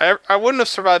 no, I wouldn't have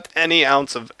survived any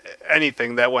ounce of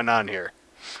anything that went on here.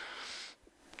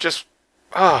 Just,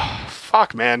 oh,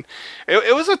 fuck, man.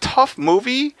 It was a tough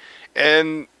movie,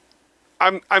 and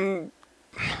I'm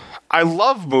I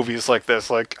love movies like this.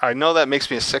 Like, I know that makes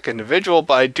me a sick individual,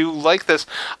 but I do like this.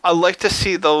 I like to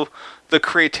see the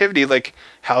creativity, like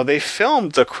how they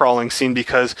filmed the crawling scene,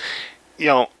 because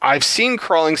I've seen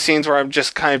crawling scenes where I'm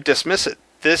just kind of dismiss it.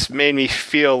 This made me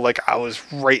feel like I was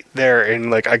right there, and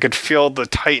like I could feel the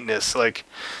tightness. Like,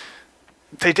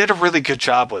 they did a really good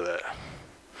job with it.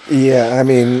 Yeah, I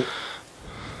mean,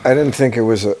 I didn't think it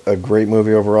was a great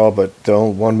movie overall, but the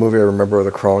only one movie I remember of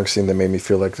the crawling scene that made me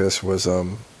feel like this was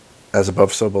As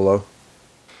Above, So Below.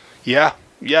 Yeah.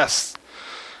 Yes.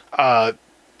 Yeah,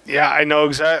 I know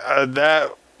exactly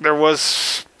that. That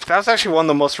was actually one of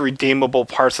the most redeemable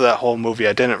parts of that whole movie.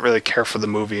 I didn't really care for the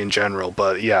movie in general,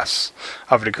 but yes,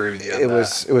 I would agree with you on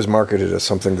that. It was marketed as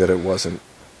something that it wasn't.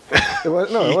 It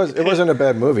wasn't a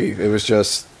bad movie. It was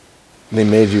just they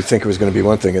made you think it was going to be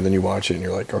one thing, and then you watch it and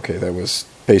you're like, okay, that was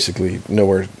basically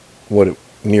nowhere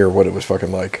near what it was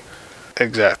fucking like.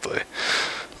 Exactly.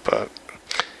 But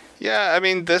yeah, I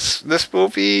mean this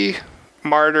movie,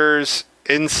 Martyrs,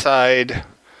 Inside,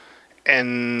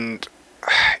 and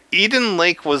Eden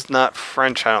Lake was not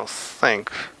French, I don't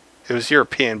think. It was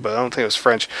European, but I don't think it was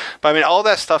French. But I mean, all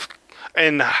that stuff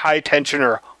in High Tension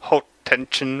or Haute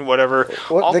Tension, whatever,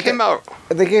 all came out.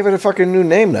 They gave it a fucking new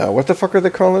name now. What the fuck are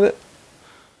they calling it?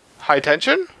 High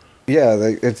Tension?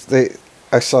 Yeah,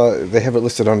 I saw they have it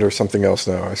listed under something else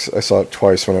now. I saw it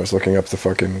twice when I was looking up the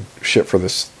fucking shit for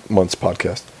this month's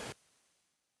podcast.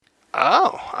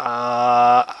 Oh,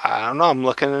 I don't know. I'm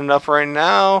looking it up right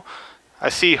now. I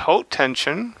see Haute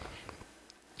Tension,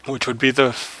 which would be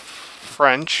the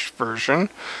French version.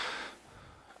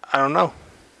 I don't know.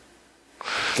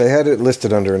 They had it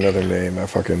listed under another name. I'll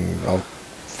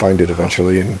find it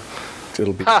eventually, and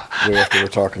it'll be way after we're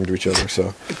talking to each other.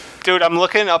 So, dude, I'm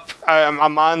looking up.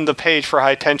 I'm on the page for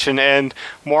High Tension, and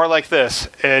more like this.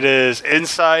 It is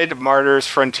Inside, Martyrs,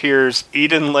 Frontiers,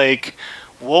 Eden Lake,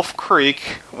 Wolf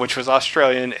Creek, which was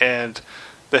Australian, and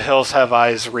The Hills Have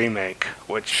Eyes remake,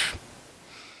 which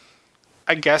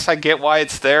I guess I get why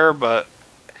it's there, but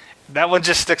that one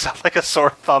just sticks out like a sore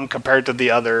thumb compared to the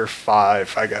other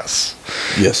 5, I guess.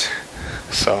 yes.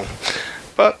 So,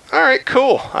 but all right,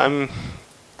 cool. I'm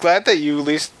glad that you at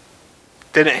least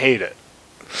didn't hate it.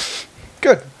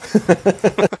 Good.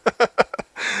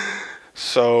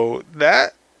 So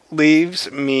that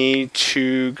leaves me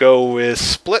to go with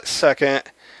Split Second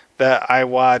that I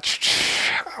watched.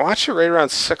 I watched it right around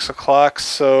 6 o'clock,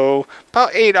 so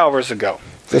about 8 hours ago.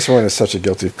 This one is such a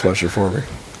guilty pleasure for me.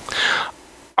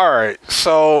 All right,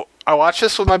 so I watched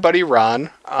this with my buddy Ron,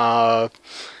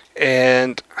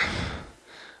 and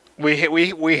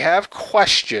we have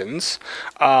questions.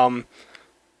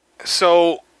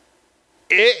 So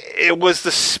it was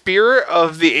the spirit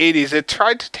of the 80s. It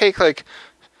tried to take like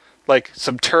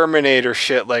some Terminator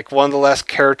shit. Like one of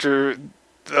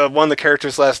the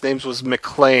characters' last names was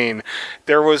McLean.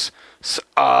 There was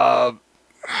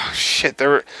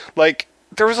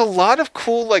there was a lot of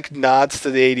cool like nods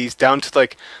to the 80s, down to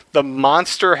like the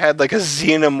monster had like a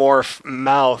xenomorph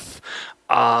mouth,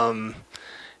 and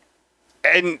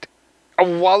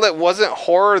while it wasn't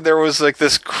horror, there was like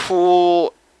this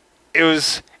cool. It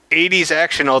was 80s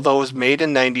action, although it was made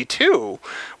in 92,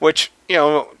 which,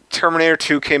 Terminator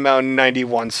 2 came out in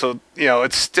 91, so,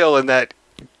 it's still in that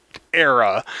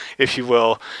era, if you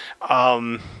will.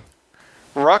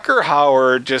 Rucker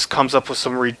Howard just comes up with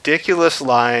some ridiculous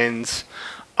lines,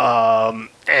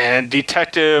 and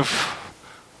Detective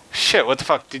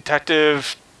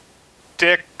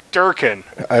Dick Durkin.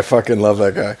 I fucking love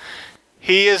that guy.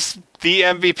 He is the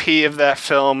MVP of that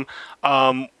film,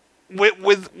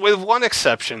 with one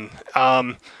exception.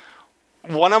 One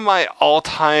of my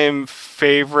all-time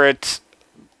favorite,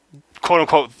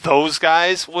 quote-unquote, those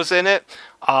guys was in it.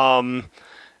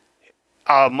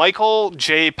 Michael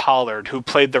J. Pollard, who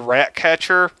played the rat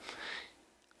catcher.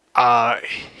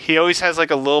 He always has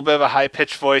like a little bit of a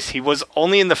high-pitched voice. He was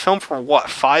only in the film for,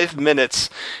 5 minutes?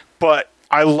 But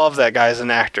I love that guy as an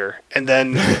actor. And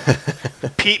then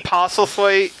Pete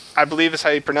Postlethwaite, I believe is how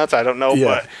you pronounce it. I don't know.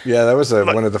 Yeah, that was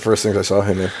one of the first things I saw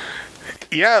him in.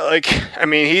 Yeah,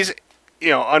 he's,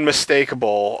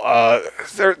 unmistakable.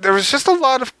 There was just a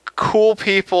lot of cool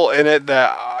people in it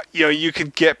that, you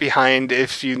could get behind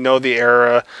if you know the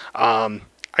era.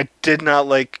 I did not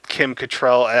like Kim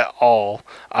Cattrall at all,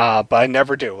 but I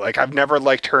never do. Like, I've never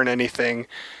liked her in anything.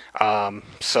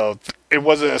 So it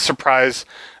wasn't a surprise.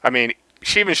 I mean,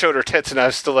 she even showed her tits, and I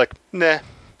was still like, nah.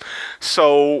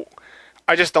 So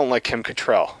I just don't like Kim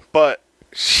Cattrall. but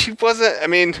she wasn't. I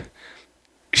mean,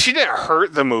 she didn't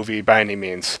hurt the movie by any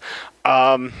means.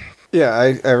 Yeah,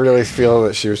 I really feel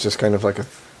that she was just kind of like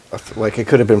like it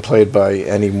could have been played by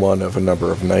any one of a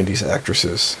number of '90s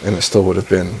actresses, and it still would have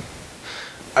been.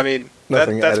 I mean,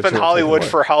 Nothing that's added been to it, Hollywood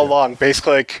taken for away. how Yeah. long?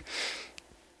 Basically, like,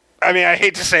 I mean, I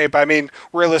hate to say it, but I mean,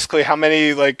 realistically, how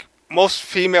many, like, most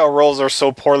female roles are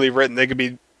so poorly written they could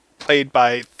be played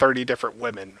by 30 different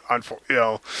women. You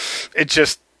know, it's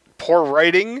just poor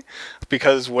writing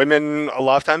because women a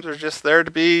lot of times are just there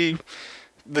to be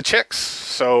the chicks.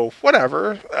 So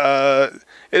whatever,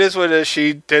 it is what it is.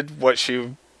 She did what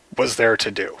she was there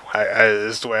to do.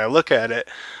 Is the way I look at it.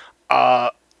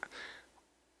 I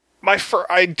want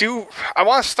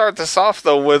to start this off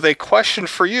though with a question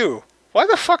for you. Why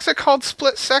the fuck's it called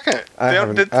Split Second? I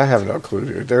have no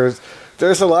clue, dude.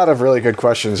 There's a lot of really good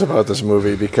questions about this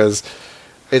movie because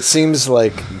it seems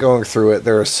like going through it,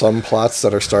 there are some plots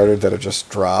that are started that are just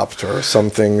dropped, or some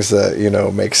things that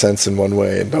make sense in one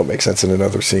way and don't make sense in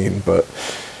another scene. But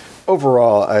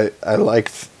overall, I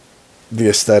liked the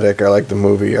aesthetic. I liked the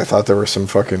movie. I thought there were some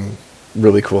fucking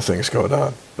really cool things going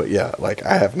on. But yeah, like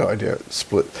I have no idea.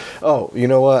 Split. Oh, you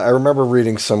know what? I remember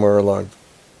reading somewhere along,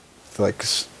 like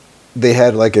they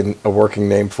had like a working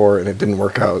name for it, and it didn't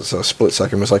work out. So Split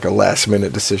Second was like a last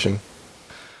minute decision.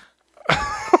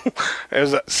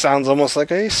 Sounds almost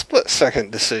like a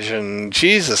split-second decision.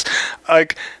 Jesus.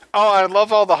 Like, oh, I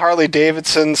love all the Harley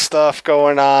Davidson stuff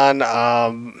going on.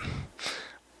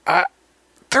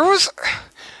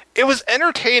 It was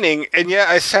entertaining, and yet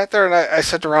I sat there and I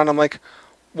sat around, I'm like,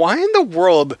 why in the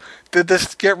world did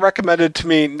this get recommended to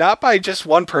me, not by just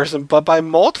one person, but by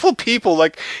multiple people?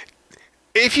 Like,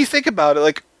 if you think about it,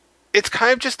 like, it's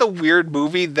kind of just a weird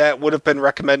movie that would have been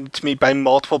recommended to me by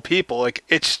multiple people. Like,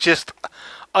 it's just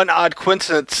an odd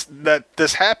coincidence that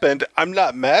this happened. I'm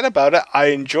not mad about it. I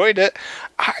enjoyed it.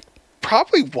 I'd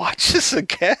probably watch this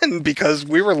again because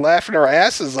we were laughing our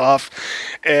asses off,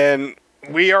 and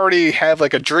we already have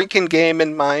like a drinking game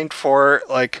in mind for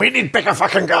like. We need bigger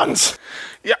fucking guns.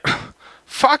 Yeah,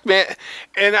 fuck man,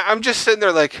 and I'm just sitting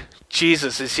there like,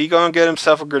 Jesus, is he gonna get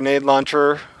himself a grenade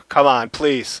launcher? Come on,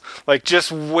 please. Like,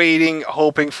 just waiting,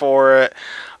 hoping for it.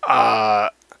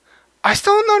 I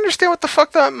still don't understand what the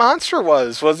fuck that monster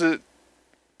was. Was it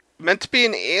meant to be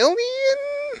an alien?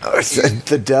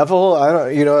 The devil? I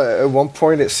don't. At one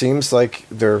point it seems like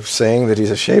they're saying that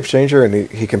he's a shape changer and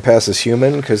he can pass as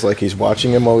human because like he's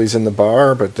watching him while he's in the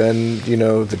bar. But then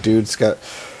the dude's got.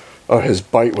 Oh, his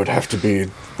bite would have to be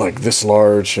like this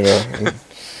large. And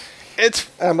It's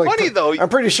funny though. I'm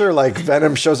pretty sure like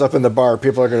Venom shows up in the bar,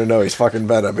 people are gonna know he's fucking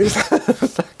Venom.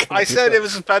 I said it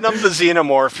was Venom the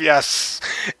Xenomorph, yes.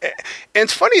 And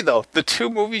it's funny, though. The two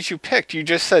movies you picked, you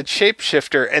just said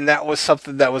Shapeshifter, and that was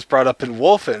something that was brought up in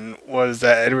Wolfen, was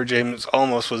that Edward James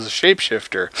Olmos was a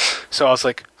shapeshifter. So I was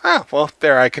like, well,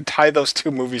 there, I could tie those two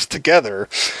movies together.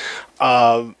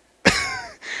 I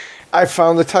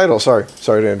found the title. Sorry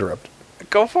to interrupt.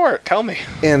 Go for it. Tell me.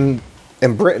 In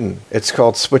Britain, it's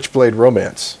called Switchblade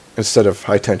Romance instead of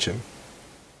High Tension.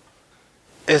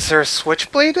 Is there a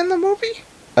switchblade in the movie?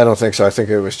 I don't think so. I think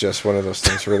it was just one of those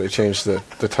things where they changed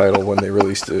the title when they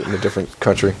released it in a different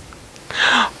country.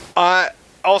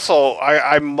 Also,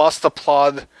 I must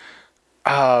applaud.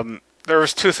 There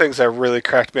was two things that really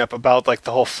cracked me up about like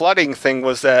the whole flooding thing.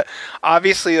 Was that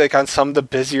obviously like on some of the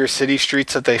busier city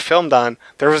streets that they filmed on,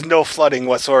 there was no flooding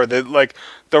whatsoever. The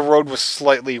road was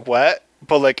slightly wet,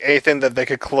 but like anything that they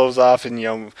could close off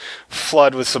and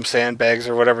flood with some sandbags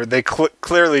or whatever, they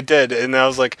clearly did. And I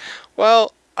was like,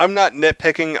 well, I'm not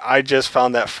nitpicking, I just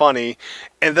found that funny.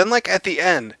 And then like at the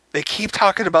end, they keep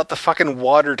talking about the fucking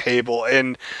water table,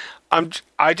 and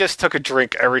I just took a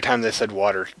drink every time they said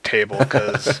water table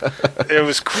because it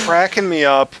was cracking me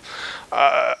up.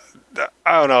 I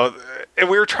don't know. And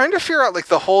we were trying to figure out like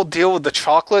the whole deal with the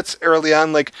chocolates early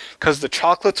on, like because the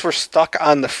chocolates were stuck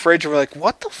on the fridge. And we're like,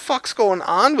 what the fuck's going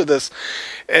on with this?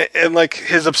 And like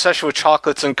his obsession with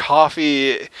chocolates and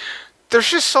coffee. There's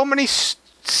just so many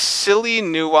silly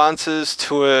nuances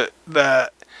to it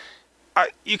that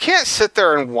you can't sit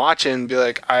there and watch it and be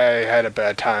like, I had a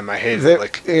bad time, I hated it.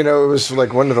 Like, it was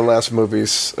like one of the last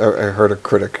movies I heard a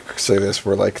critic say this,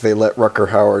 where like they let Rutger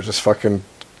Hauer just fucking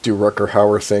do Rutger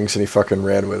Hauer things and he fucking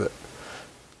ran with it.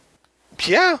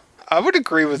 Yeah, I would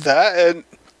agree with that. And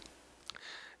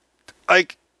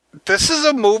like, this is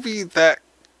a movie that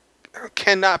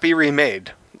cannot be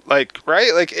remade. Like,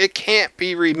 right? Like, it can't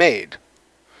be remade.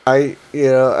 I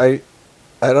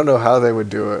don't know how they would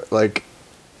do it. Like,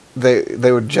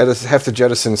 they would have to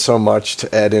jettison so much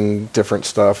to add in different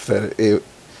stuff that it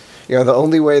The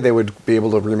only way they would be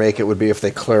able to remake it would be if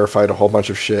they clarified a whole bunch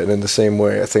of shit, and in the same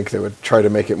way, I think they would try to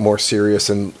make it more serious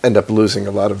and end up losing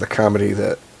a lot of the comedy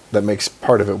that makes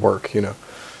part of it work.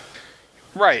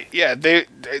 Right, yeah,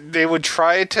 they would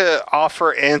try to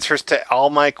offer answers to all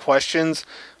my questions,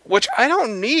 which I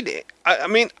don't need. I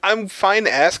mean, I'm fine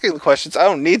asking the questions. I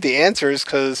don't need the answers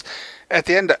because at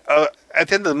the end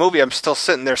of the movie, I'm still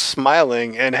sitting there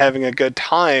smiling and having a good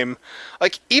time.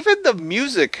 Like, even the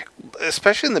music,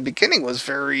 especially in the beginning, was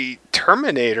very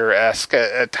Terminator-esque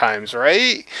at times,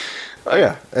 right? Oh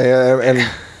yeah, and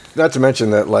not to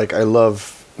mention that, like, I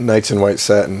love Knights in White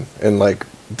Satin, and like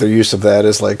the use of that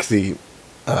as like the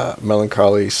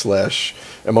melancholy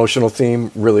 / emotional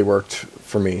theme really worked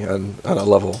for me on a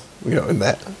level, in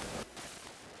that.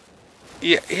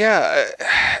 Yeah.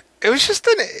 It was just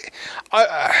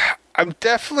I'm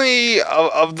definitely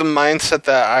of the mindset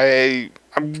that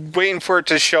I'm waiting for it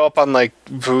to show up on like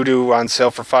Vudu on sale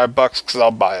for $5 because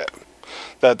I'll buy it.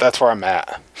 That's where I'm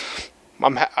at.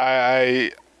 I'm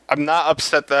not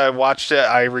upset that I watched it.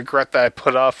 I regret that I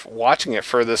put off watching it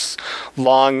for this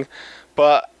long,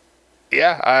 but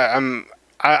yeah,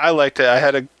 I liked it. I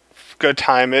had a good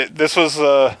time. I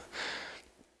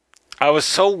was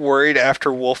so worried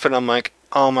after Wolfen. I'm like,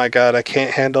 oh my god, I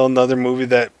can't handle another movie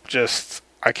that just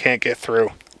I can't get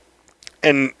through.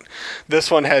 And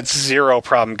this one had zero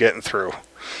problem getting through.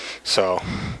 So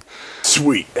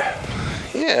Sweet.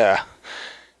 yeah.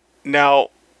 Now,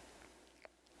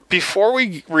 before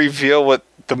we reveal what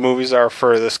the movies are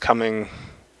for the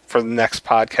next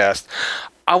podcast,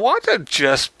 I want to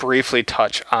just briefly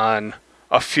touch on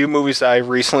a few movies that I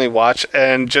recently watched,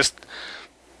 and just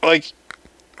like,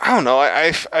 I don't know,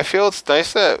 I feel it's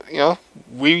nice that,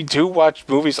 we do watch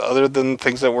movies other than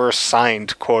things that were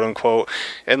assigned, quote unquote.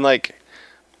 And like,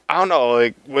 I don't know,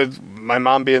 like with my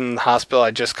mom being in the hospital,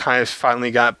 I just kind of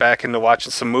finally got back into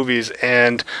watching some movies,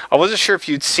 and I wasn't sure if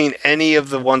you'd seen any of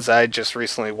the ones that I just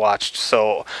recently watched.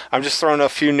 So I'm just throwing a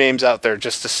few names out there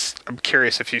I'm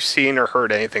curious if you've seen or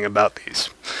heard anything about these.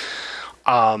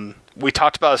 We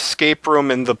talked about Escape Room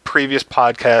in the previous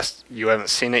podcast. You haven't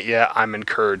seen it yet. I'm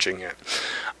encouraging it.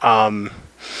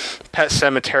 Pet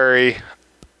Sematary.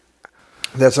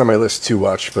 That's on my list to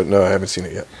watch, but no, I haven't seen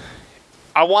it yet.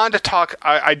 I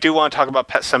do want to talk about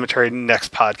Pet Sematary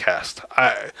next podcast.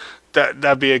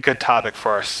 That'd be a good topic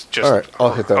for us. All right,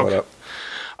 I'll hit that one up.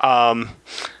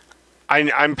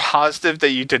 I'm positive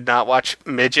that you did not watch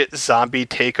Midget Zombie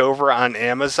Takeover on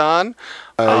Amazon.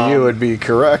 You would be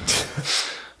correct.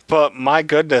 But my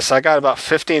goodness, I got about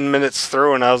 15 minutes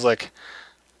through, and I was like,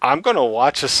 I'm going to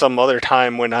watch this some other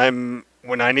time when I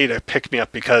need a pick me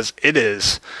up, because it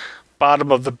is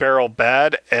bottom of the barrel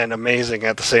bad and amazing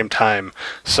at the same time.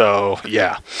 So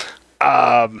yeah.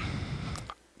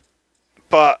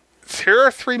 But here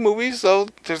are 3 movies, though.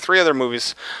 There's 3 other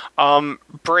movies.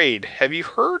 Braid. Have you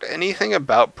heard anything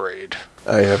about Braid?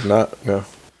 I have not, no.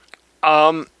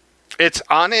 It's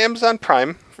on Amazon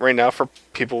Prime right now for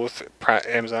people with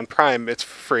Amazon Prime. It's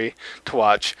free to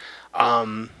watch.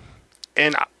 And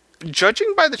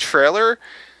judging by the trailer,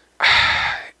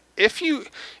 if you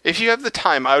have the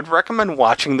time, I would recommend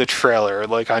watching the trailer,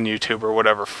 like on YouTube or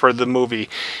whatever, for the movie,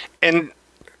 and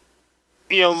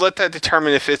let that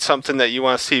determine if it's something that you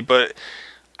want to see. But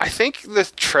I think the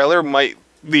trailer might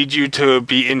lead you to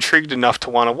be intrigued enough to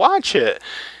want to watch it.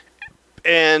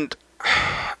 And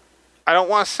I don't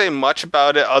want to say much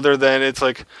about it other than it's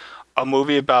like a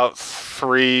movie about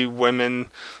 3 women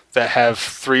that have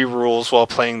 3 rules while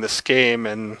playing this game,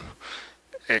 and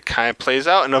it kind of plays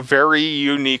out in a very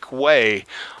unique way.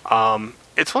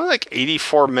 It's only like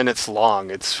 84 minutes long.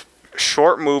 It's a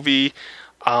short movie.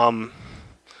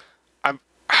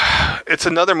 It's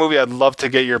another movie I'd love to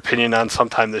get your opinion on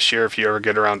sometime this year if you ever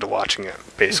get around to watching it,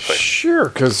 basically. Sure,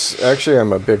 because actually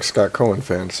I'm a big Scott Cohen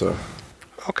fan, so.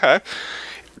 Okay.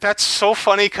 That's so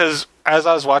funny, because as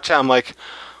I was watching, I'm like,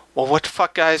 well, what the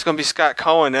fuck guy is going to be Scott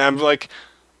Cohen? And I'm like,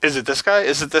 is it this guy?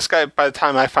 Is it this guy? By the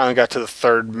time I finally got to the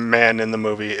third man in the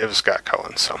movie, it was Scott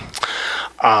Cohen. So,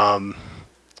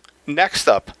 next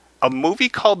up, a movie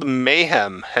called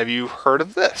Mayhem. Have you heard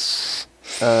of this?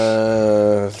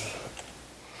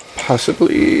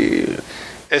 Possibly.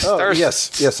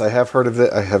 Yes, I have heard of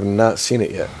it. I have not seen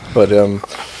it yet, but I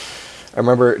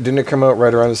remember. Didn't it come out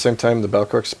right around the same time the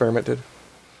Belko Experiment did?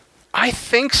 I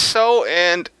think so,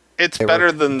 and it's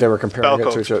better than they were comparing Belko.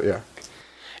 it to each other. Yeah.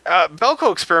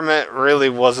 Belko Experiment really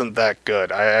wasn't that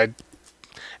good.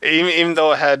 Even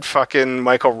though it had fucking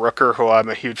Michael Rooker, who I'm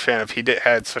a huge fan of,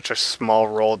 had such a small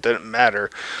role, it didn't matter.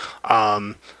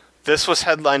 This was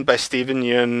headlined by Steven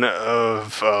Yeun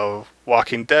of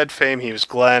Walking Dead fame. He was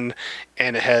Glenn,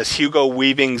 and it has Hugo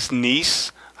Weaving's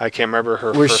niece. I can't remember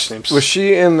her Was first name. was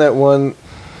she in that one?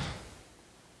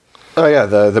 Oh yeah,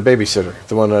 the babysitter,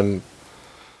 the one on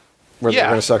where they're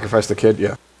going to sacrifice the kid.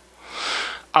 Yeah.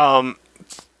 I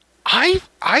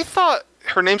thought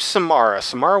her name's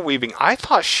Samara Weaving. I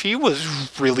thought she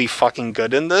was really fucking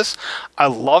good in this. I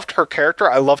loved her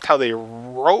character. I loved how they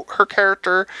wrote her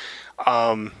character.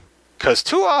 Because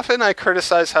too often I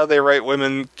criticize how they write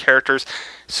women characters.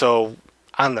 So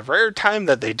on the rare time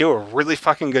that they do a really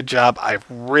fucking good job, I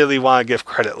really want to give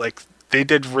credit. Like, they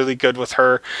did really good with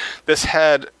her. This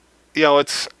had,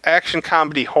 it's action,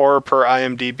 comedy, horror per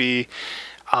IMDb.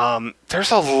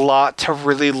 There's a lot to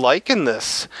really like in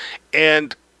this.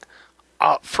 And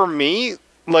for me,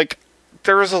 like,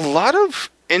 there was a lot of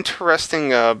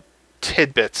interesting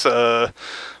tidbits.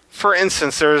 For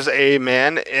instance, there's a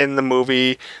man in the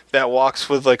movie that walks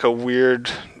with like a weird,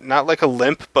 not like a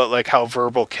limp, but like how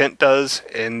Verbal Kint does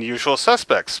in Usual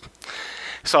Suspects.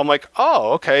 So I'm like,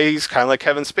 oh, okay, he's kind of like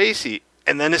Kevin Spacey.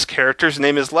 And then his character's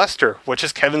name is Lester, which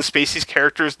is Kevin Spacey's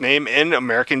character's name in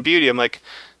American Beauty. I'm like,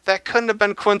 that couldn't have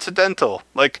been coincidental.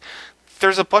 Like,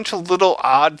 there's a bunch of little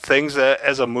odd things that,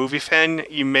 as a movie fan,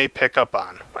 you may pick up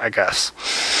on, I guess.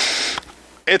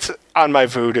 It's on my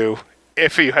Vudu.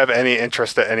 If you have any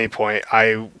interest at any point,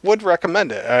 I would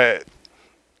recommend it.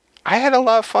 I had a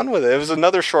lot of fun with it. It was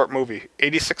another short movie,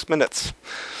 86 minutes.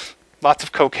 Lots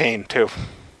of cocaine, too.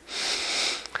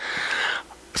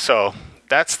 So,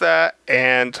 that's that.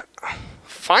 And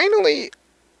finally,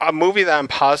 a movie that I'm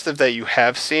positive that you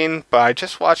have seen, but I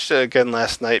just watched it again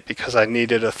last night because I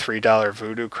needed a $3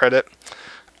 Vudu credit.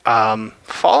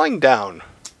 Falling Down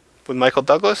with Michael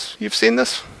Douglas. You've seen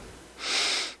this?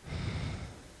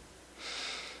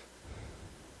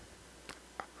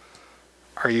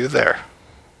 Are you there?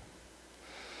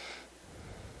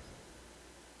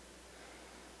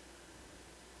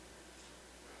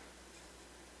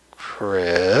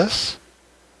 Chris?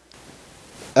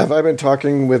 Have I been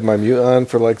talking with my mute on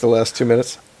for like the last 2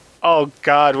 minutes? Oh,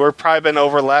 God, we're probably been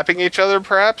overlapping each other,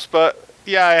 perhaps, but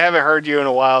yeah, I haven't heard you in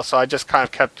a while, so I just kind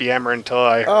of kept yammering until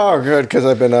I heard. Oh, good, because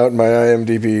I've been out in my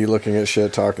IMDb looking at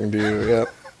shit, talking to you. Yep.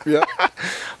 Yep.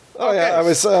 Oh, okay. Yeah, I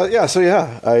was,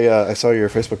 I saw your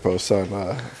Facebook post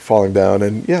on Falling Down,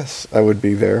 and yes, I would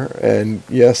be there. And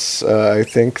yes, I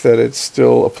think that it's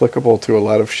still applicable to a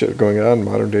lot of shit going on in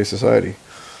modern day society.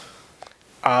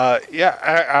 Yeah,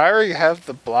 I already have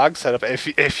the blog set up.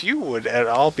 If you would at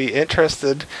all be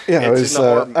interested, yeah,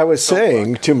 I was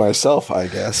saying to myself, I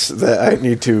guess, that I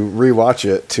need to rewatch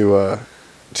it to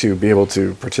be able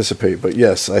to participate. But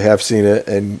yes, I have seen it,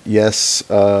 and yes,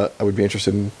 I would be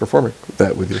interested in performing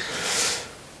that with you.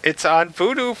 It's on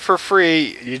Vudu for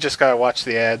free. You just gotta watch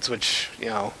the ads, which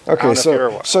Okay,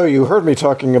 so you heard me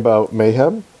talking about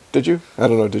Mayhem. Did you? I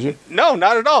don't know. Did you? No,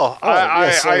 not at all. Oh,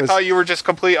 yes, I thought you were just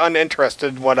completely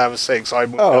uninterested in what I was saying, so I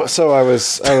moved on. So I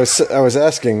was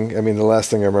asking. I mean, the last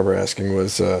thing I remember asking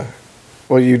was,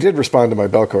 well, you did respond to my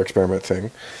Belko experiment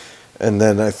thing, and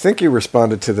then I think you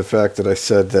responded to the fact that I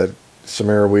said that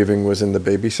Samara Weaving was in The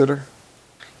Babysitter.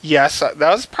 Yes, that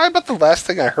was probably about the last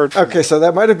thing I heard from you. Okay, so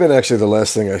that might have been actually the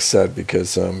last thing I said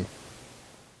because.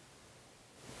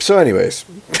 So, anyways,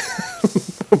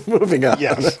 moving on.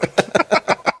 Yes.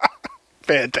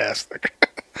 Fantastic.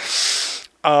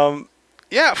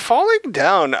 Yeah, Falling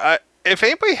Down. If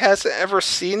anybody hasn't ever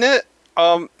seen it,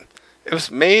 it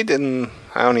was made in,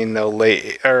 I don't even know,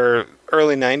 late or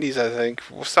early 90s, I think.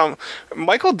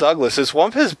 Michael Douglas is one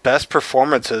of his best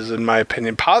performances, in my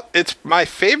opinion. It's my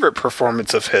favorite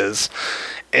performance of his.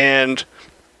 And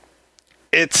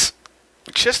it's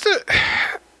just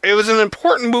it was an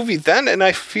important movie then, and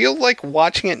I feel like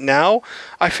watching it now,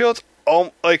 I feel it's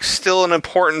like still an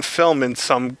important film in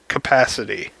some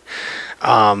capacity.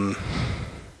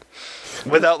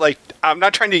 Without like, I'm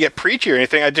not trying to get preachy or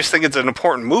anything. I just think it's an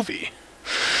important movie.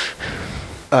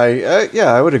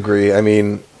 I would agree. I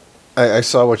mean, I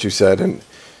saw what you said, and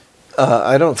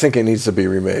I don't think it needs to be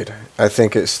remade. I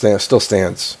think it still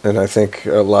stands, and I think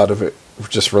a lot of it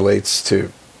just relates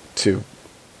to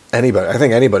anybody. I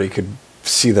think anybody could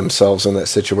see themselves in that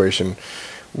situation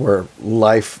where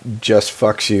life just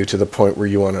fucks you to the point where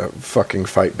you want to fucking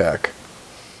fight back.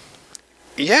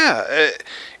 Yeah,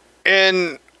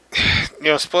 and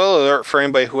spoiler alert for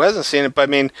anybody who hasn't seen it, but I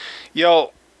mean,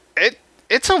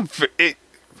 it's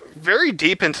very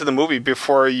deep into the movie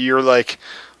before you're like,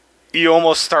 you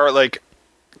almost start like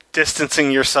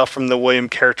distancing yourself from the William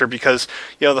character because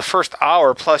the first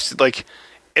hour plus, like,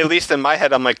 at least in my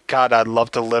head, I'm like, God, I'd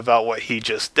love to live out what he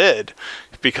just did,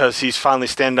 because he's finally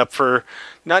standing up for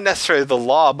not necessarily the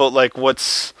law, but like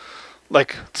what's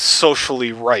like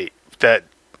socially right, that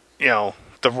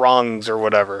the wrongs or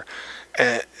whatever.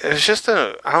 And it was just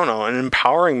I don't know, an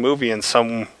empowering movie in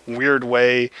some weird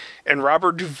way. And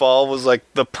Robert Duvall was like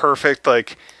the perfect,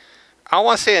 like, I don't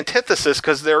want to say antithesis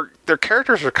because their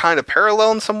characters are kind of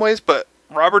parallel in some ways, but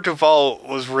Robert Duvall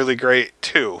was really great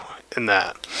too in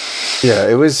that. Yeah,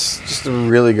 it was just a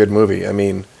really good movie. I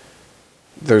mean,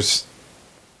 there's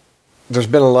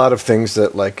been a lot of things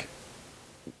that like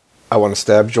I want to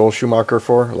stab Joel Schumacher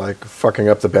for, like fucking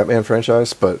up the Batman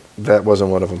franchise, but that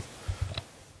wasn't one of them.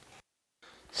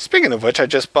 Speaking of which, I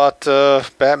just bought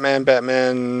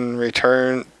Batman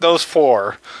Return. Those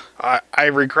four. I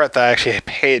regret that I actually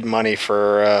paid money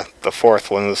for the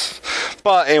fourth ones.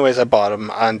 But anyways, I bought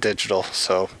them on digital,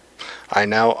 so I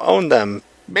now own them.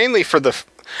 Mainly for the...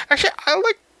 Actually,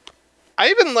 I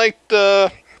even liked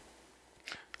the...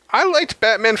 I liked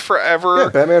Batman Forever. Yeah,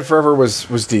 Batman Forever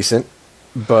was decent,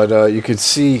 but you could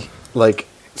see, like,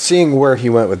 seeing where he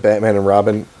went with Batman and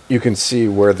Robin, you can see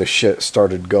where the shit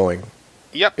started going.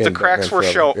 Yep, the cracks were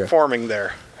forming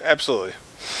there. Absolutely.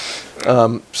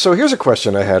 So here's a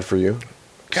question I had for you.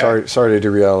 Okay. Sorry to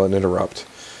derail and interrupt,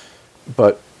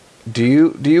 but did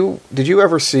you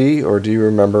ever see or do you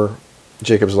remember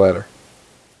Jacob's Ladder?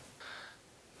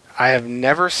 I have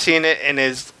never seen it, and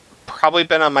it's probably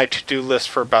been on my to-do list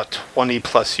for about 20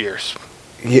 plus years.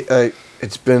 Yeah,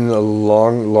 it's been a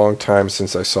long time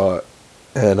since I saw it,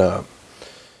 and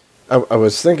I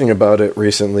was thinking about it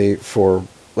recently for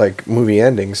like movie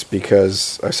endings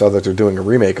because I saw that they're doing a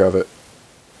remake of it.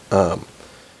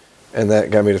 And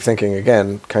that got me to thinking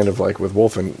again, kind of like with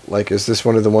Wolfen, like, is this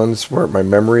one of the ones where my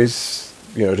memories,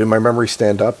 did my memory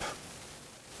stand up?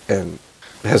 And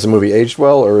has the movie aged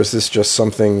well, or is this just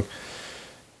something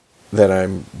that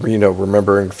I'm,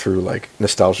 remembering through like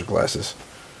nostalgia glasses?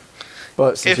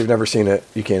 But since you've never seen it,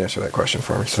 you can't answer that question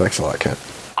for me, so thanks a lot, Ken.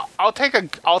 I'll take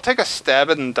a stab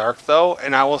in the dark though,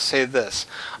 and I will say this.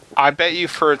 I bet you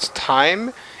for its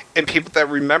time and people that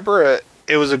remember it,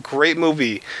 it was a great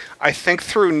movie. I think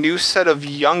through new set of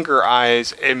younger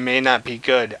eyes, it may not be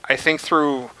good. I think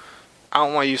through, I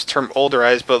don't want to use the term older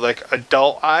eyes, but like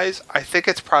adult eyes, I think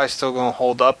it's probably still going to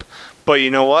hold up. But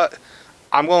you know what?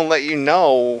 I'm going to let you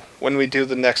know when we do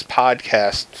the next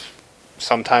podcast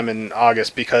sometime in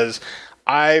August, because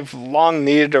I've long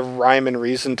needed a rhyme and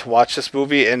reason to watch this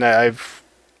movie, and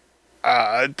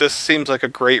this seems like a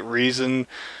great reason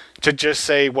to just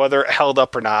say whether it held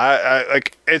up or not.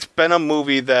 Like, it's been a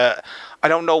movie that I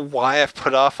don't know why I've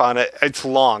put off on it. It's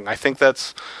long. I think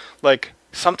that's like,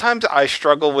 sometimes I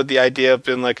struggle with the idea of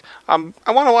being like, I want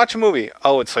to watch a movie.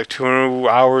 Oh, it's like 2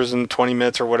 hours and 20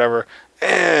 minutes or whatever.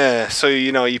 So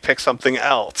you pick something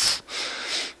else.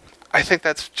 I think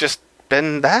that's just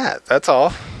been that. That's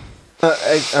all.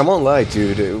 I won't lie,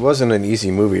 dude. It wasn't an easy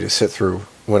movie to sit through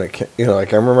when it came.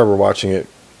 Like I remember watching it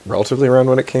relatively around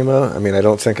when it came out. I mean, I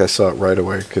don't think I saw it right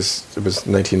away because it was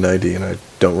 1990, and I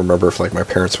don't remember if like my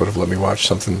parents would have let me watch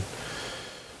something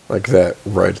like that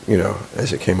right,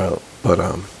 as it came out. But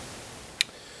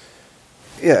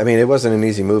yeah, I mean, it wasn't an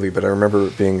easy movie, but I remember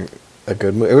it being a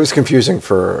good movie. It was confusing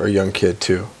for a young kid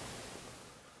too.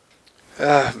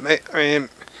 I mean,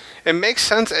 it makes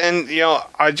sense, and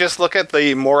I just look at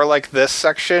the more like this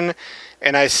section,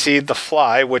 and I see The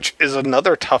Fly, which is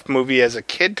another tough movie as a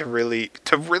kid to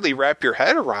really wrap your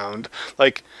head around.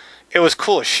 Like, it was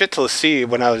cool as shit to see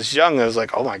when I was young. I was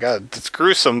like, oh my god, it's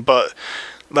gruesome, but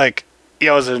like,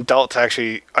 as an adult to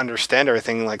actually understand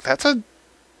everything, like, that's a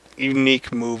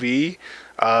unique movie.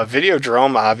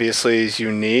 Videodrome obviously is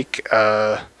unique.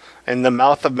 And The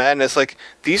Mouth of Madness, like,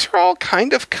 these are all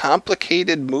kind of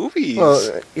complicated movies.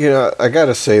 Well, I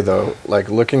gotta say though, like,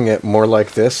 looking at more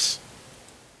like this,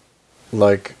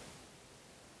 like,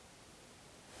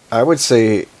 I would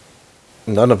say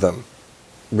none of them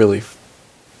really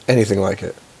anything like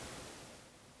it.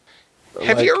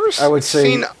 Have you ever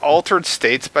seen Altered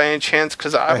States by any chance?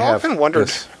 Because I've often wondered,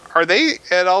 yes. Are they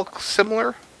at all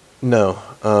similar? No.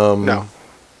 No.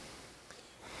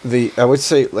 I would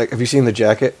say, like, have you seen The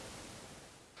Jacket?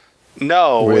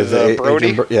 No, with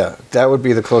Brody? Yeah, that would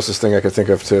be the closest thing I could think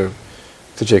of to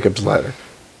Jacob's Ladder.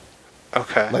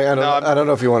 Okay. Like, I don't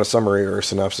know if you want a summary or a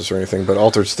synopsis or anything, but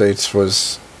Altered States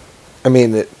was, I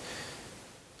mean,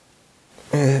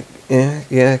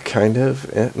 yeah, kind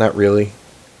of, not really.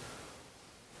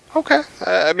 Okay.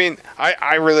 I mean,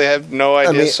 I really have no idea.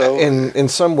 I mean, so in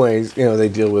some ways, they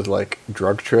deal with like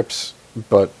drug trips,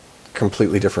 but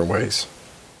completely different ways.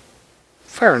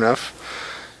 Fair enough.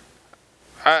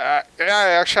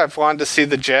 I've wanted to see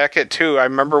The Jacket too. I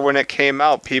remember when it came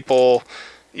out, people,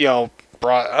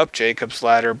 brought up Jacob's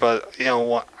Ladder, but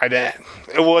I didn't.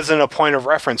 It wasn't a point of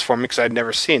reference for me because I'd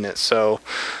never seen it. So,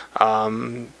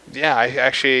 yeah,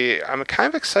 I'm kind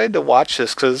of excited to watch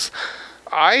this because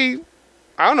I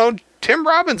don't know. Tim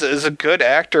Robbins is a good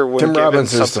actor. When Tim given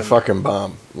Robbins is the fucking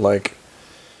bomb. Like,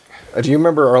 do you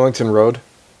remember Arlington Road?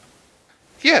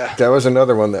 Yeah. That was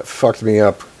another one that fucked me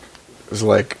up. It was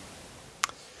like,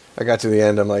 I got to the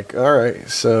end, I'm like, alright,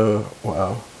 so,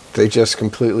 wow. They just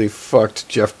completely fucked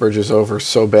Jeff Bridges over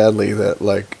so badly that,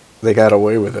 like, they got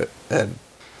away with it. And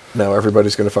now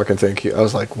everybody's gonna fucking think I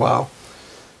was like, wow.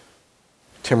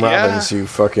 Tim Robbins, you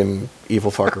fucking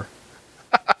evil fucker.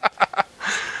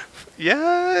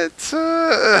 Yeah, it's,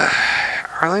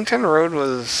 Arlington Road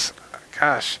was,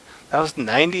 gosh, that was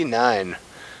 99.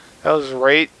 That was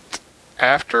right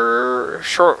after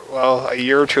a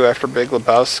year or two after Big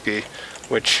Lebowski,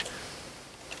 which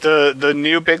the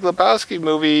new Big Lebowski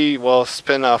movie,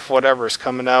 spin-off, whatever, is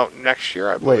coming out next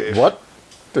year, I believe. Wait, what?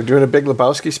 They're doing a Big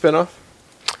Lebowski spin-off?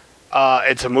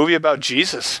 It's a movie about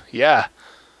Jesus, yeah.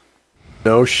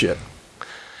 No shit.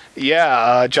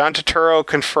 Yeah, John Turturro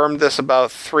confirmed this about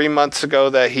 3 months ago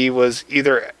that he was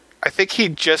I think he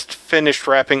just finished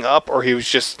wrapping up, or he was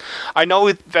just... I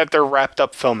know that they're wrapped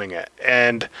up filming it,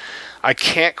 and I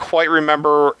can't quite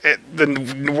remember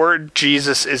the word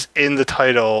Jesus is in the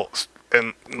title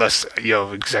unless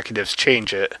executives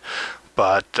change it.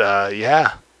 But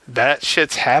yeah, that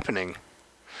shit's happening,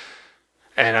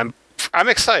 and I'm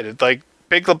excited. Like,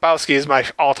 Big Lebowski is my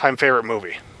all-time favorite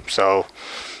movie, so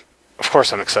of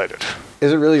course I'm excited.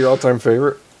 Is it really your all-time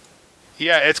favorite?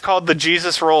 Yeah, it's called The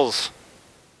Jesus Rolls,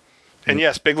 and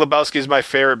yes, Big Lebowski is my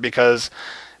favorite because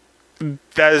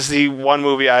that is the one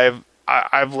movie I've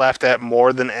laughed at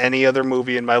more than any other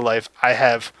movie in my life.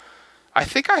 I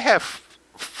think I have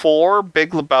 4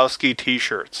 Big Lebowski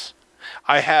t-shirts.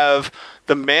 I have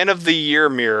the Man of the Year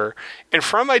mirror. In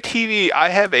front of my TV, I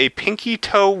have a pinky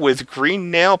toe with green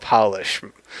nail polish.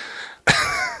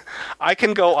 I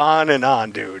can go on and on,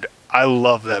 dude. I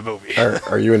love that movie.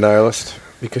 Are you a nihilist?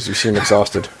 Because you seem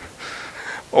exhausted.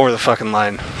 Over the fucking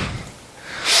line.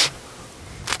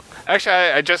 Actually,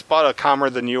 I just bought a Calmer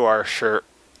Than You Are shirt.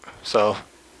 So,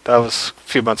 that was a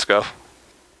few months ago.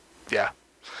 Yeah.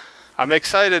 I'm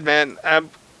excited, man.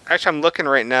 I'm looking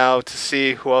right now to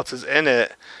see who else is in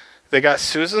it. They got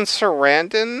Susan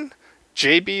Sarandon,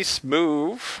 JB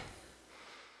Smoove.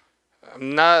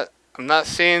 I'm not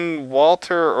seeing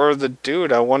Walter or the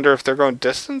dude. I wonder if they're going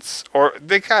distance, or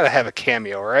they gotta have a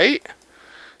cameo, right?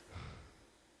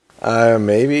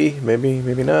 Maybe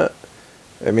not.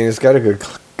 I mean, it's got a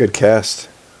good cast.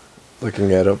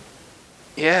 Looking at him.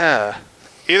 Yeah.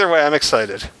 Either way, I'm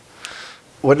excited.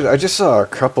 I just saw a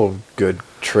couple good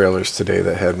trailers today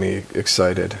that had me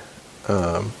excited.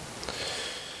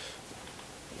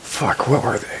 Fuck, what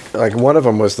were they? Like, one of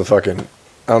them was the fucking... I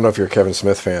don't know if you're a Kevin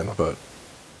Smith fan, but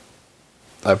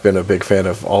I've been a big fan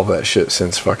of all that shit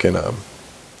since fucking...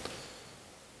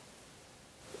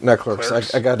 not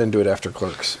Clerks. I got into it after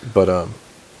Clerks, but...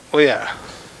 Well, yeah.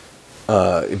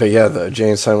 But yeah, the Jay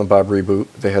and Silent Bob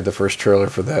reboot, they had the first trailer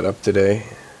for that up today.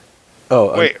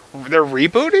 Oh, wait, they're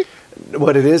rebooting?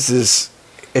 What it is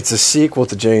it's a sequel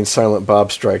to Jay and Silent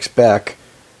Bob Strikes Back.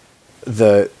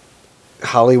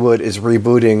 Hollywood is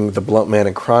rebooting the Blunt Man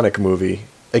and Chronic movie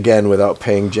again without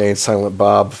paying Jay and Silent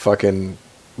Bob fucking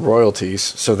royalties,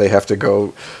 so they have to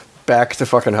go back to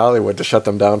fucking Hollywood to shut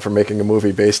them down for making a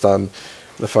movie based on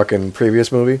the fucking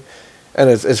previous movie. And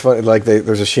it's funny, like,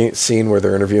 there's a scene where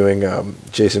they're interviewing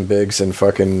Jason Biggs and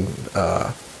fucking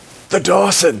the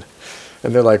Dawson.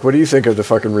 And they're like, what do you think of the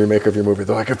fucking remake of your movie?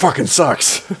 They're like, it fucking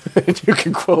sucks. And you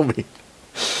can quote me.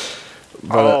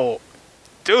 But,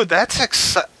 dude,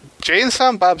 that's Jay and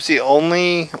Silent Bob's the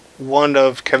only one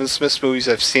of Kevin Smith's movies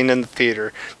I've seen in the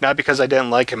theater. Not because I didn't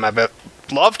like him. I've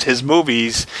loved his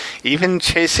movies. Even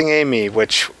Chasing Amy,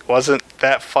 which wasn't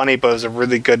that funny, but was a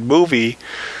really good movie.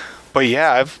 But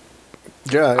yeah,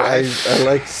 I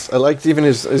liked even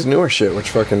his newer shit, which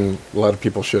fucking a lot of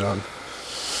people shit on.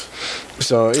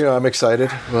 So, I'm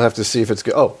excited. We'll have to see if it's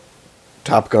good. Oh,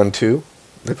 Top Gun 2.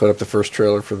 They put up the first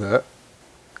trailer for that.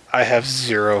 I have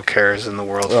zero cares in the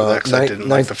world for that because I didn't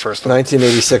like the first one.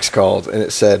 1986 called, and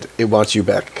it said, it wants you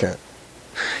back, Kent.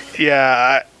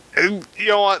 Yeah. You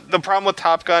know what? The problem with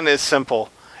Top Gun is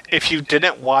simple. If you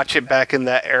didn't watch it back in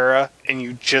that era, and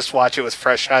you just watch it with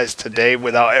fresh eyes today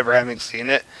without ever having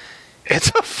seen it, it's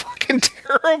a fucking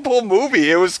terrible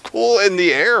movie. It was cool in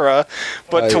the era,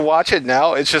 but to watch it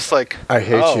now, it's just like... I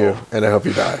hate you, and I hope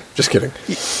you die. Just kidding.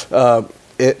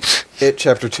 It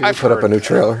Chapter 2 put up a new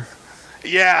trailer.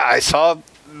 Yeah, I saw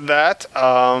that.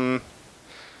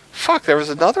 Fuck, there was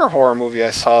another horror movie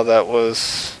I saw that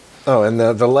was... Oh, and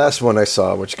the last one I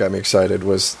saw, which got me excited,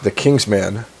 was The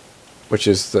Kingsman, which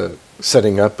is the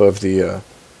setting up of the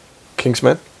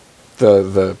Kingsman.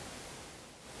 The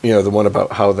the one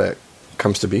about how that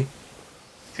comes to be.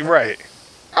 Right.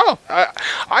 Oh,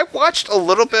 I watched a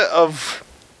little bit of,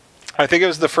 I think it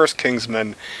was the first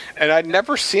Kingsman, and I'd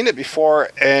never seen it before,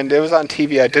 and it was on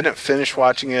TV. I didn't finish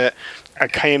watching it. I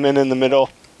came in the middle,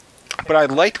 but I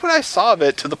liked what I saw of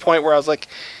it to the point where I was like,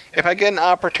 if I get an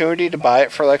opportunity to buy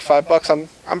it for like $5,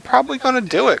 I'm probably going to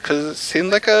do it because it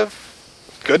seemed like a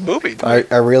good movie to me.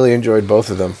 I really enjoyed both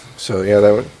of them. So yeah,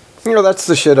 that would, that's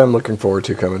the shit I'm looking forward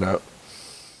to coming out.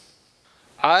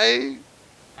 I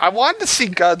wanted to see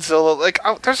Godzilla. Like,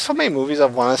 there's so many movies I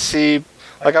want to see.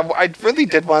 Like, I really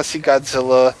did want to see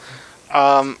Godzilla.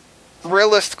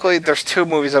 Realistically, there's 2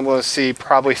 movies I'm going to see,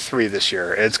 probably 3 this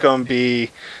year. It's going to be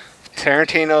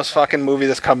Tarantino's fucking movie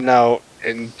that's coming out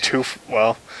in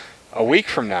a week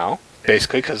from now,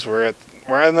 basically, because we're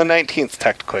on the 19th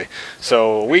technically.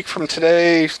 So a week from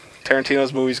today,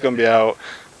 Tarantino's movie's going to be out.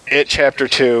 It Chapter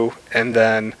 2, and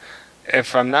then,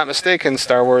 if I'm not mistaken,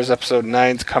 Star Wars Episode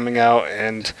 9's coming out,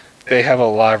 and they have a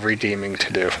lot of redeeming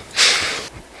to do.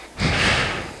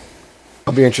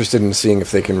 I'll be interested in seeing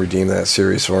if they can redeem that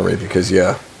series for me because,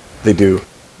 yeah, they do.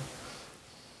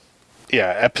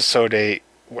 Yeah, Episode 8,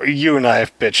 where you and I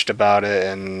have bitched about it,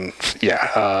 and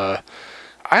yeah.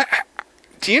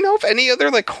 Do you know of any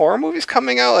other like horror movies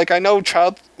coming out? Like, I know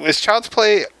Child's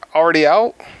Play already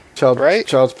out? Right?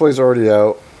 Child's Play's already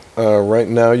out. Right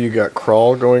now you got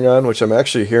Crawl going on, which I'm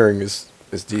actually hearing is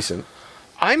decent.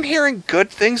 I'm hearing good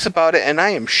things about it, and I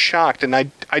am shocked, and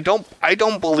I don't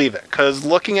believe it, because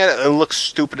looking at it, it looks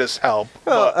stupid as hell.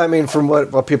 Well, I mean, from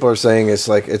what people are saying, it's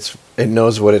like it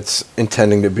knows what it's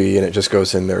intending to be, and it just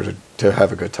goes in there to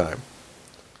have a good time.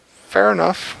 Fair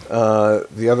enough.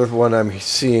 The other one I'm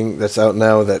seeing that's out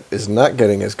now that is not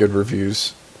getting as good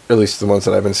reviews, at least the ones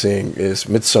that I've been seeing, is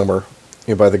Midsommar,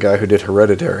 by the guy who did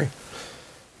Hereditary.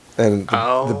 And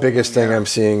the biggest thing I'm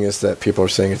seeing is that people are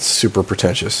saying it's super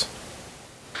pretentious.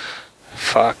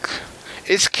 Fuck.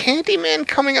 Is Candyman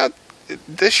coming out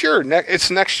this year?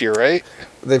 It's next year, right?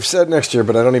 They've said next year,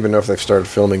 but I don't even know if they've started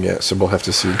filming yet, so we'll have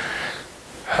to see.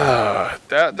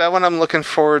 That one I'm looking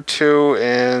forward to,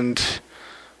 and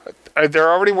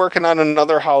they're already working on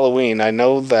another Halloween. I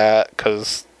know that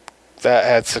because that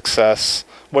had success,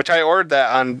 which I ordered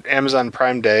that on Amazon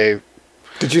Prime Day.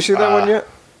 Did you see that one yet?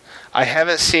 I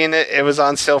haven't seen it. It was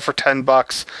on sale for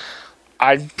 $10.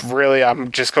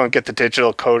 I'm just going to get the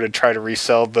digital code and try to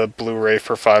resell the Blu-ray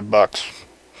for $5.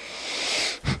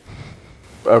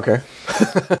 Okay.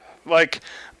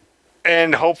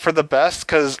 And hope for the best,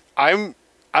 because I'm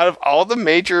out of all the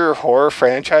major horror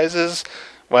franchises,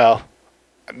 well,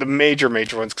 the major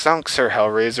ones, because I don't consider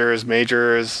Hellraiser as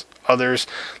major as others.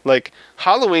 Like,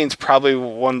 Halloween's probably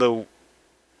one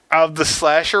of the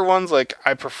slasher ones. Like,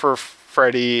 I prefer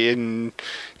Freddy and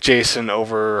Jason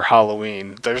over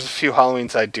Halloween. There's a few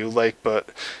Halloweens I do like, but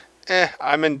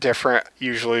I'm indifferent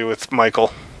usually with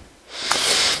Michael.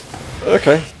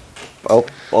 Okay.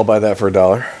 I'll buy that for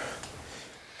 $1.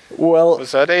 Well,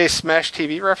 was that a Smash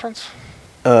TV reference?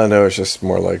 No, it's just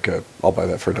more like I'll buy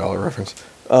that for $1 reference.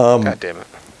 God damn it.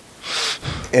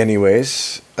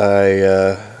 Anyways,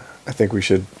 I think we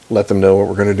should let them know what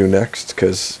we're going to do next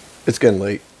because it's getting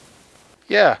late.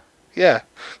 Yeah.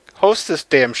 Host this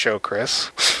damn show,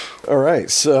 Chris. All right,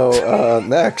 so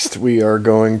next we are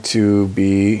going to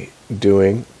be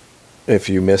doing, if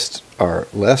you missed our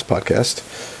last podcast,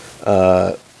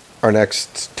 our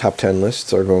next top 10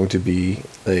 lists are going to be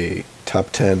a top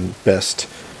 10 best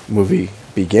movie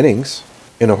beginnings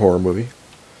in a horror movie.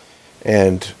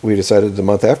 And we decided the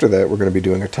month after that we're going to be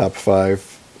doing a top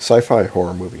 5 sci-fi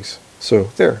horror movies. So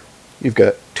there, you've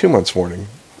got 2 months warning.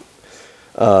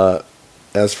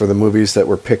 As for the movies that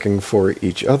we're picking for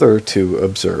each other to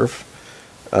observe,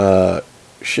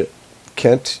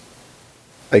 Kent,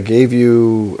 I gave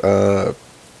you,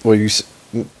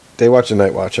 Day Watch and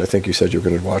Night Watch. I think you said you were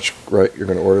going to watch, right? You're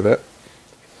going to order that?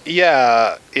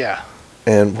 Yeah.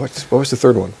 And what was the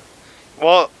third one?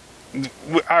 Well,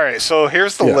 all right, so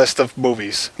here's the list of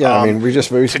movies. Yeah, I mean, we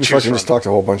fucking just talked a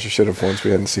whole bunch of shit of ones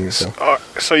we hadn't seen.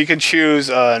 So you can choose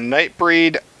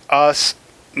Nightbreed, Us,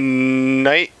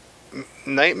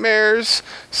 Nightmares,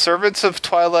 Servants of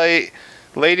Twilight,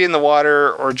 Lady in the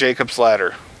Water, or Jacob's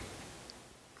Ladder.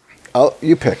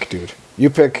 You pick, dude. You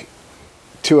pick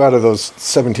 2 out of those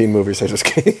 17 movies I just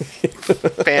gave.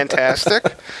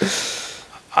 Fantastic.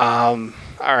 All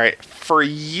right, for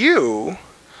you,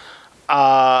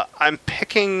 I'm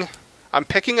picking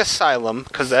Asylum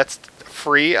because that's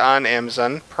free on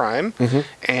Amazon Prime,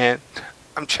 and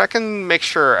I'm checking make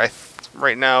sure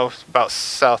right now about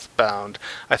Southbound.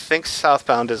 I think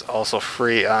Southbound is also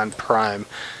free on Prime,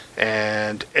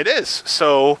 and it is.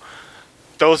 So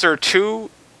those are two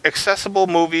accessible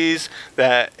movies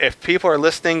that if people are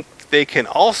listening, they can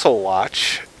also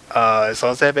watch as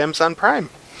long as they have Amazon Prime.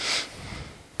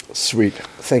 Sweet.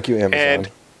 Thank you,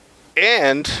 Amazon.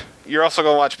 And you're also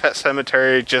going to watch Pet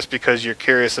Sematary just because you're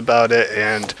curious about it.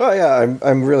 And Oh yeah,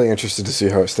 I'm really interested to see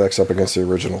how it stacks up against the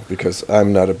original because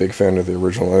I'm not a big fan of the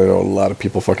original. I know a lot of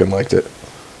people fucking liked it.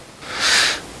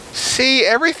 see,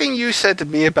 everything you said to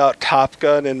me about Top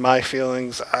Gun and my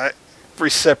feelings, I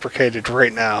reciprocated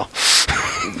right now.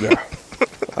 Yeah,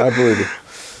 I believe you.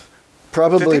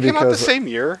 Probably Did they come out the because same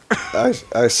year?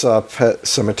 I saw Pet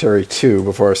Cemetery 2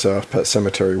 before I saw Pet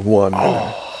Cemetery 1.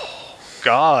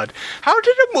 God. How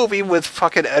did a movie with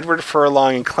fucking Edward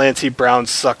Furlong and Clancy Brown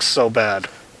suck so bad?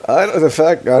 I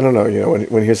don't know,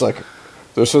 when he's like,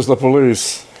 this is the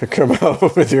police, come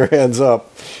out with your hands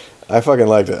up. I fucking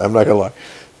liked it. I'm not gonna lie.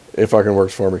 It fucking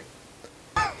works for me.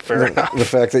 Fair enough. The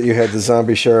fact that you had the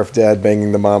zombie sheriff dad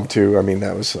banging the mom too, I mean,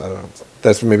 that was, I don't know.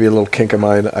 That's maybe a little kink of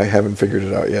mine. I haven't figured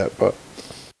it out yet, but.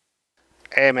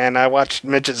 Hey man, I watched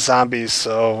Midget Zombies,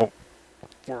 so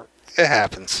it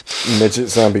happens. Midget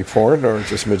zombie porn or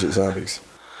just midget zombies?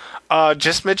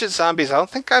 Just Midget Zombies. I don't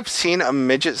think I've seen a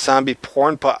Midget Zombie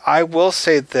porn, but I will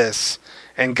say this,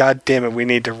 and god damn it, we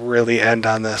need to really end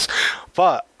on this.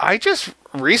 But I just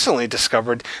recently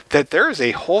discovered that there is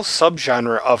a whole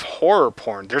subgenre of horror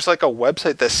porn. There's like a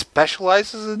website that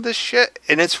specializes in this shit,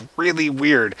 and it's really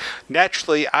weird.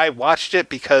 Naturally, I watched it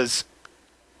because,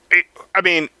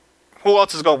 who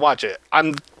else is going to watch it?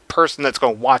 I'm the person that's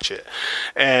going to watch it.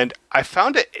 And I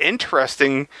found it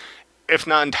interesting, if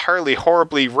not entirely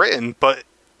horribly written, but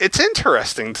it's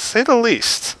interesting, to say the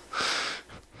least.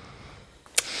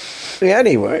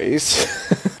 Anyways.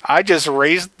 I just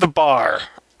raised the bar.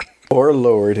 Or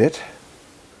lowered it.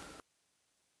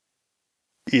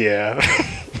 Yeah.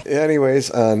 Anyways,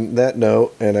 on that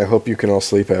note, and I hope you can all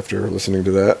sleep after listening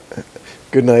to that.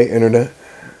 Good night, Internet.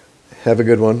 Have a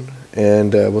good one,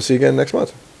 and we'll see you again next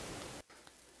month.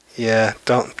 Yeah,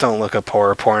 don't look up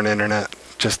horror porn, Internet.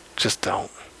 Just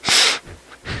don't.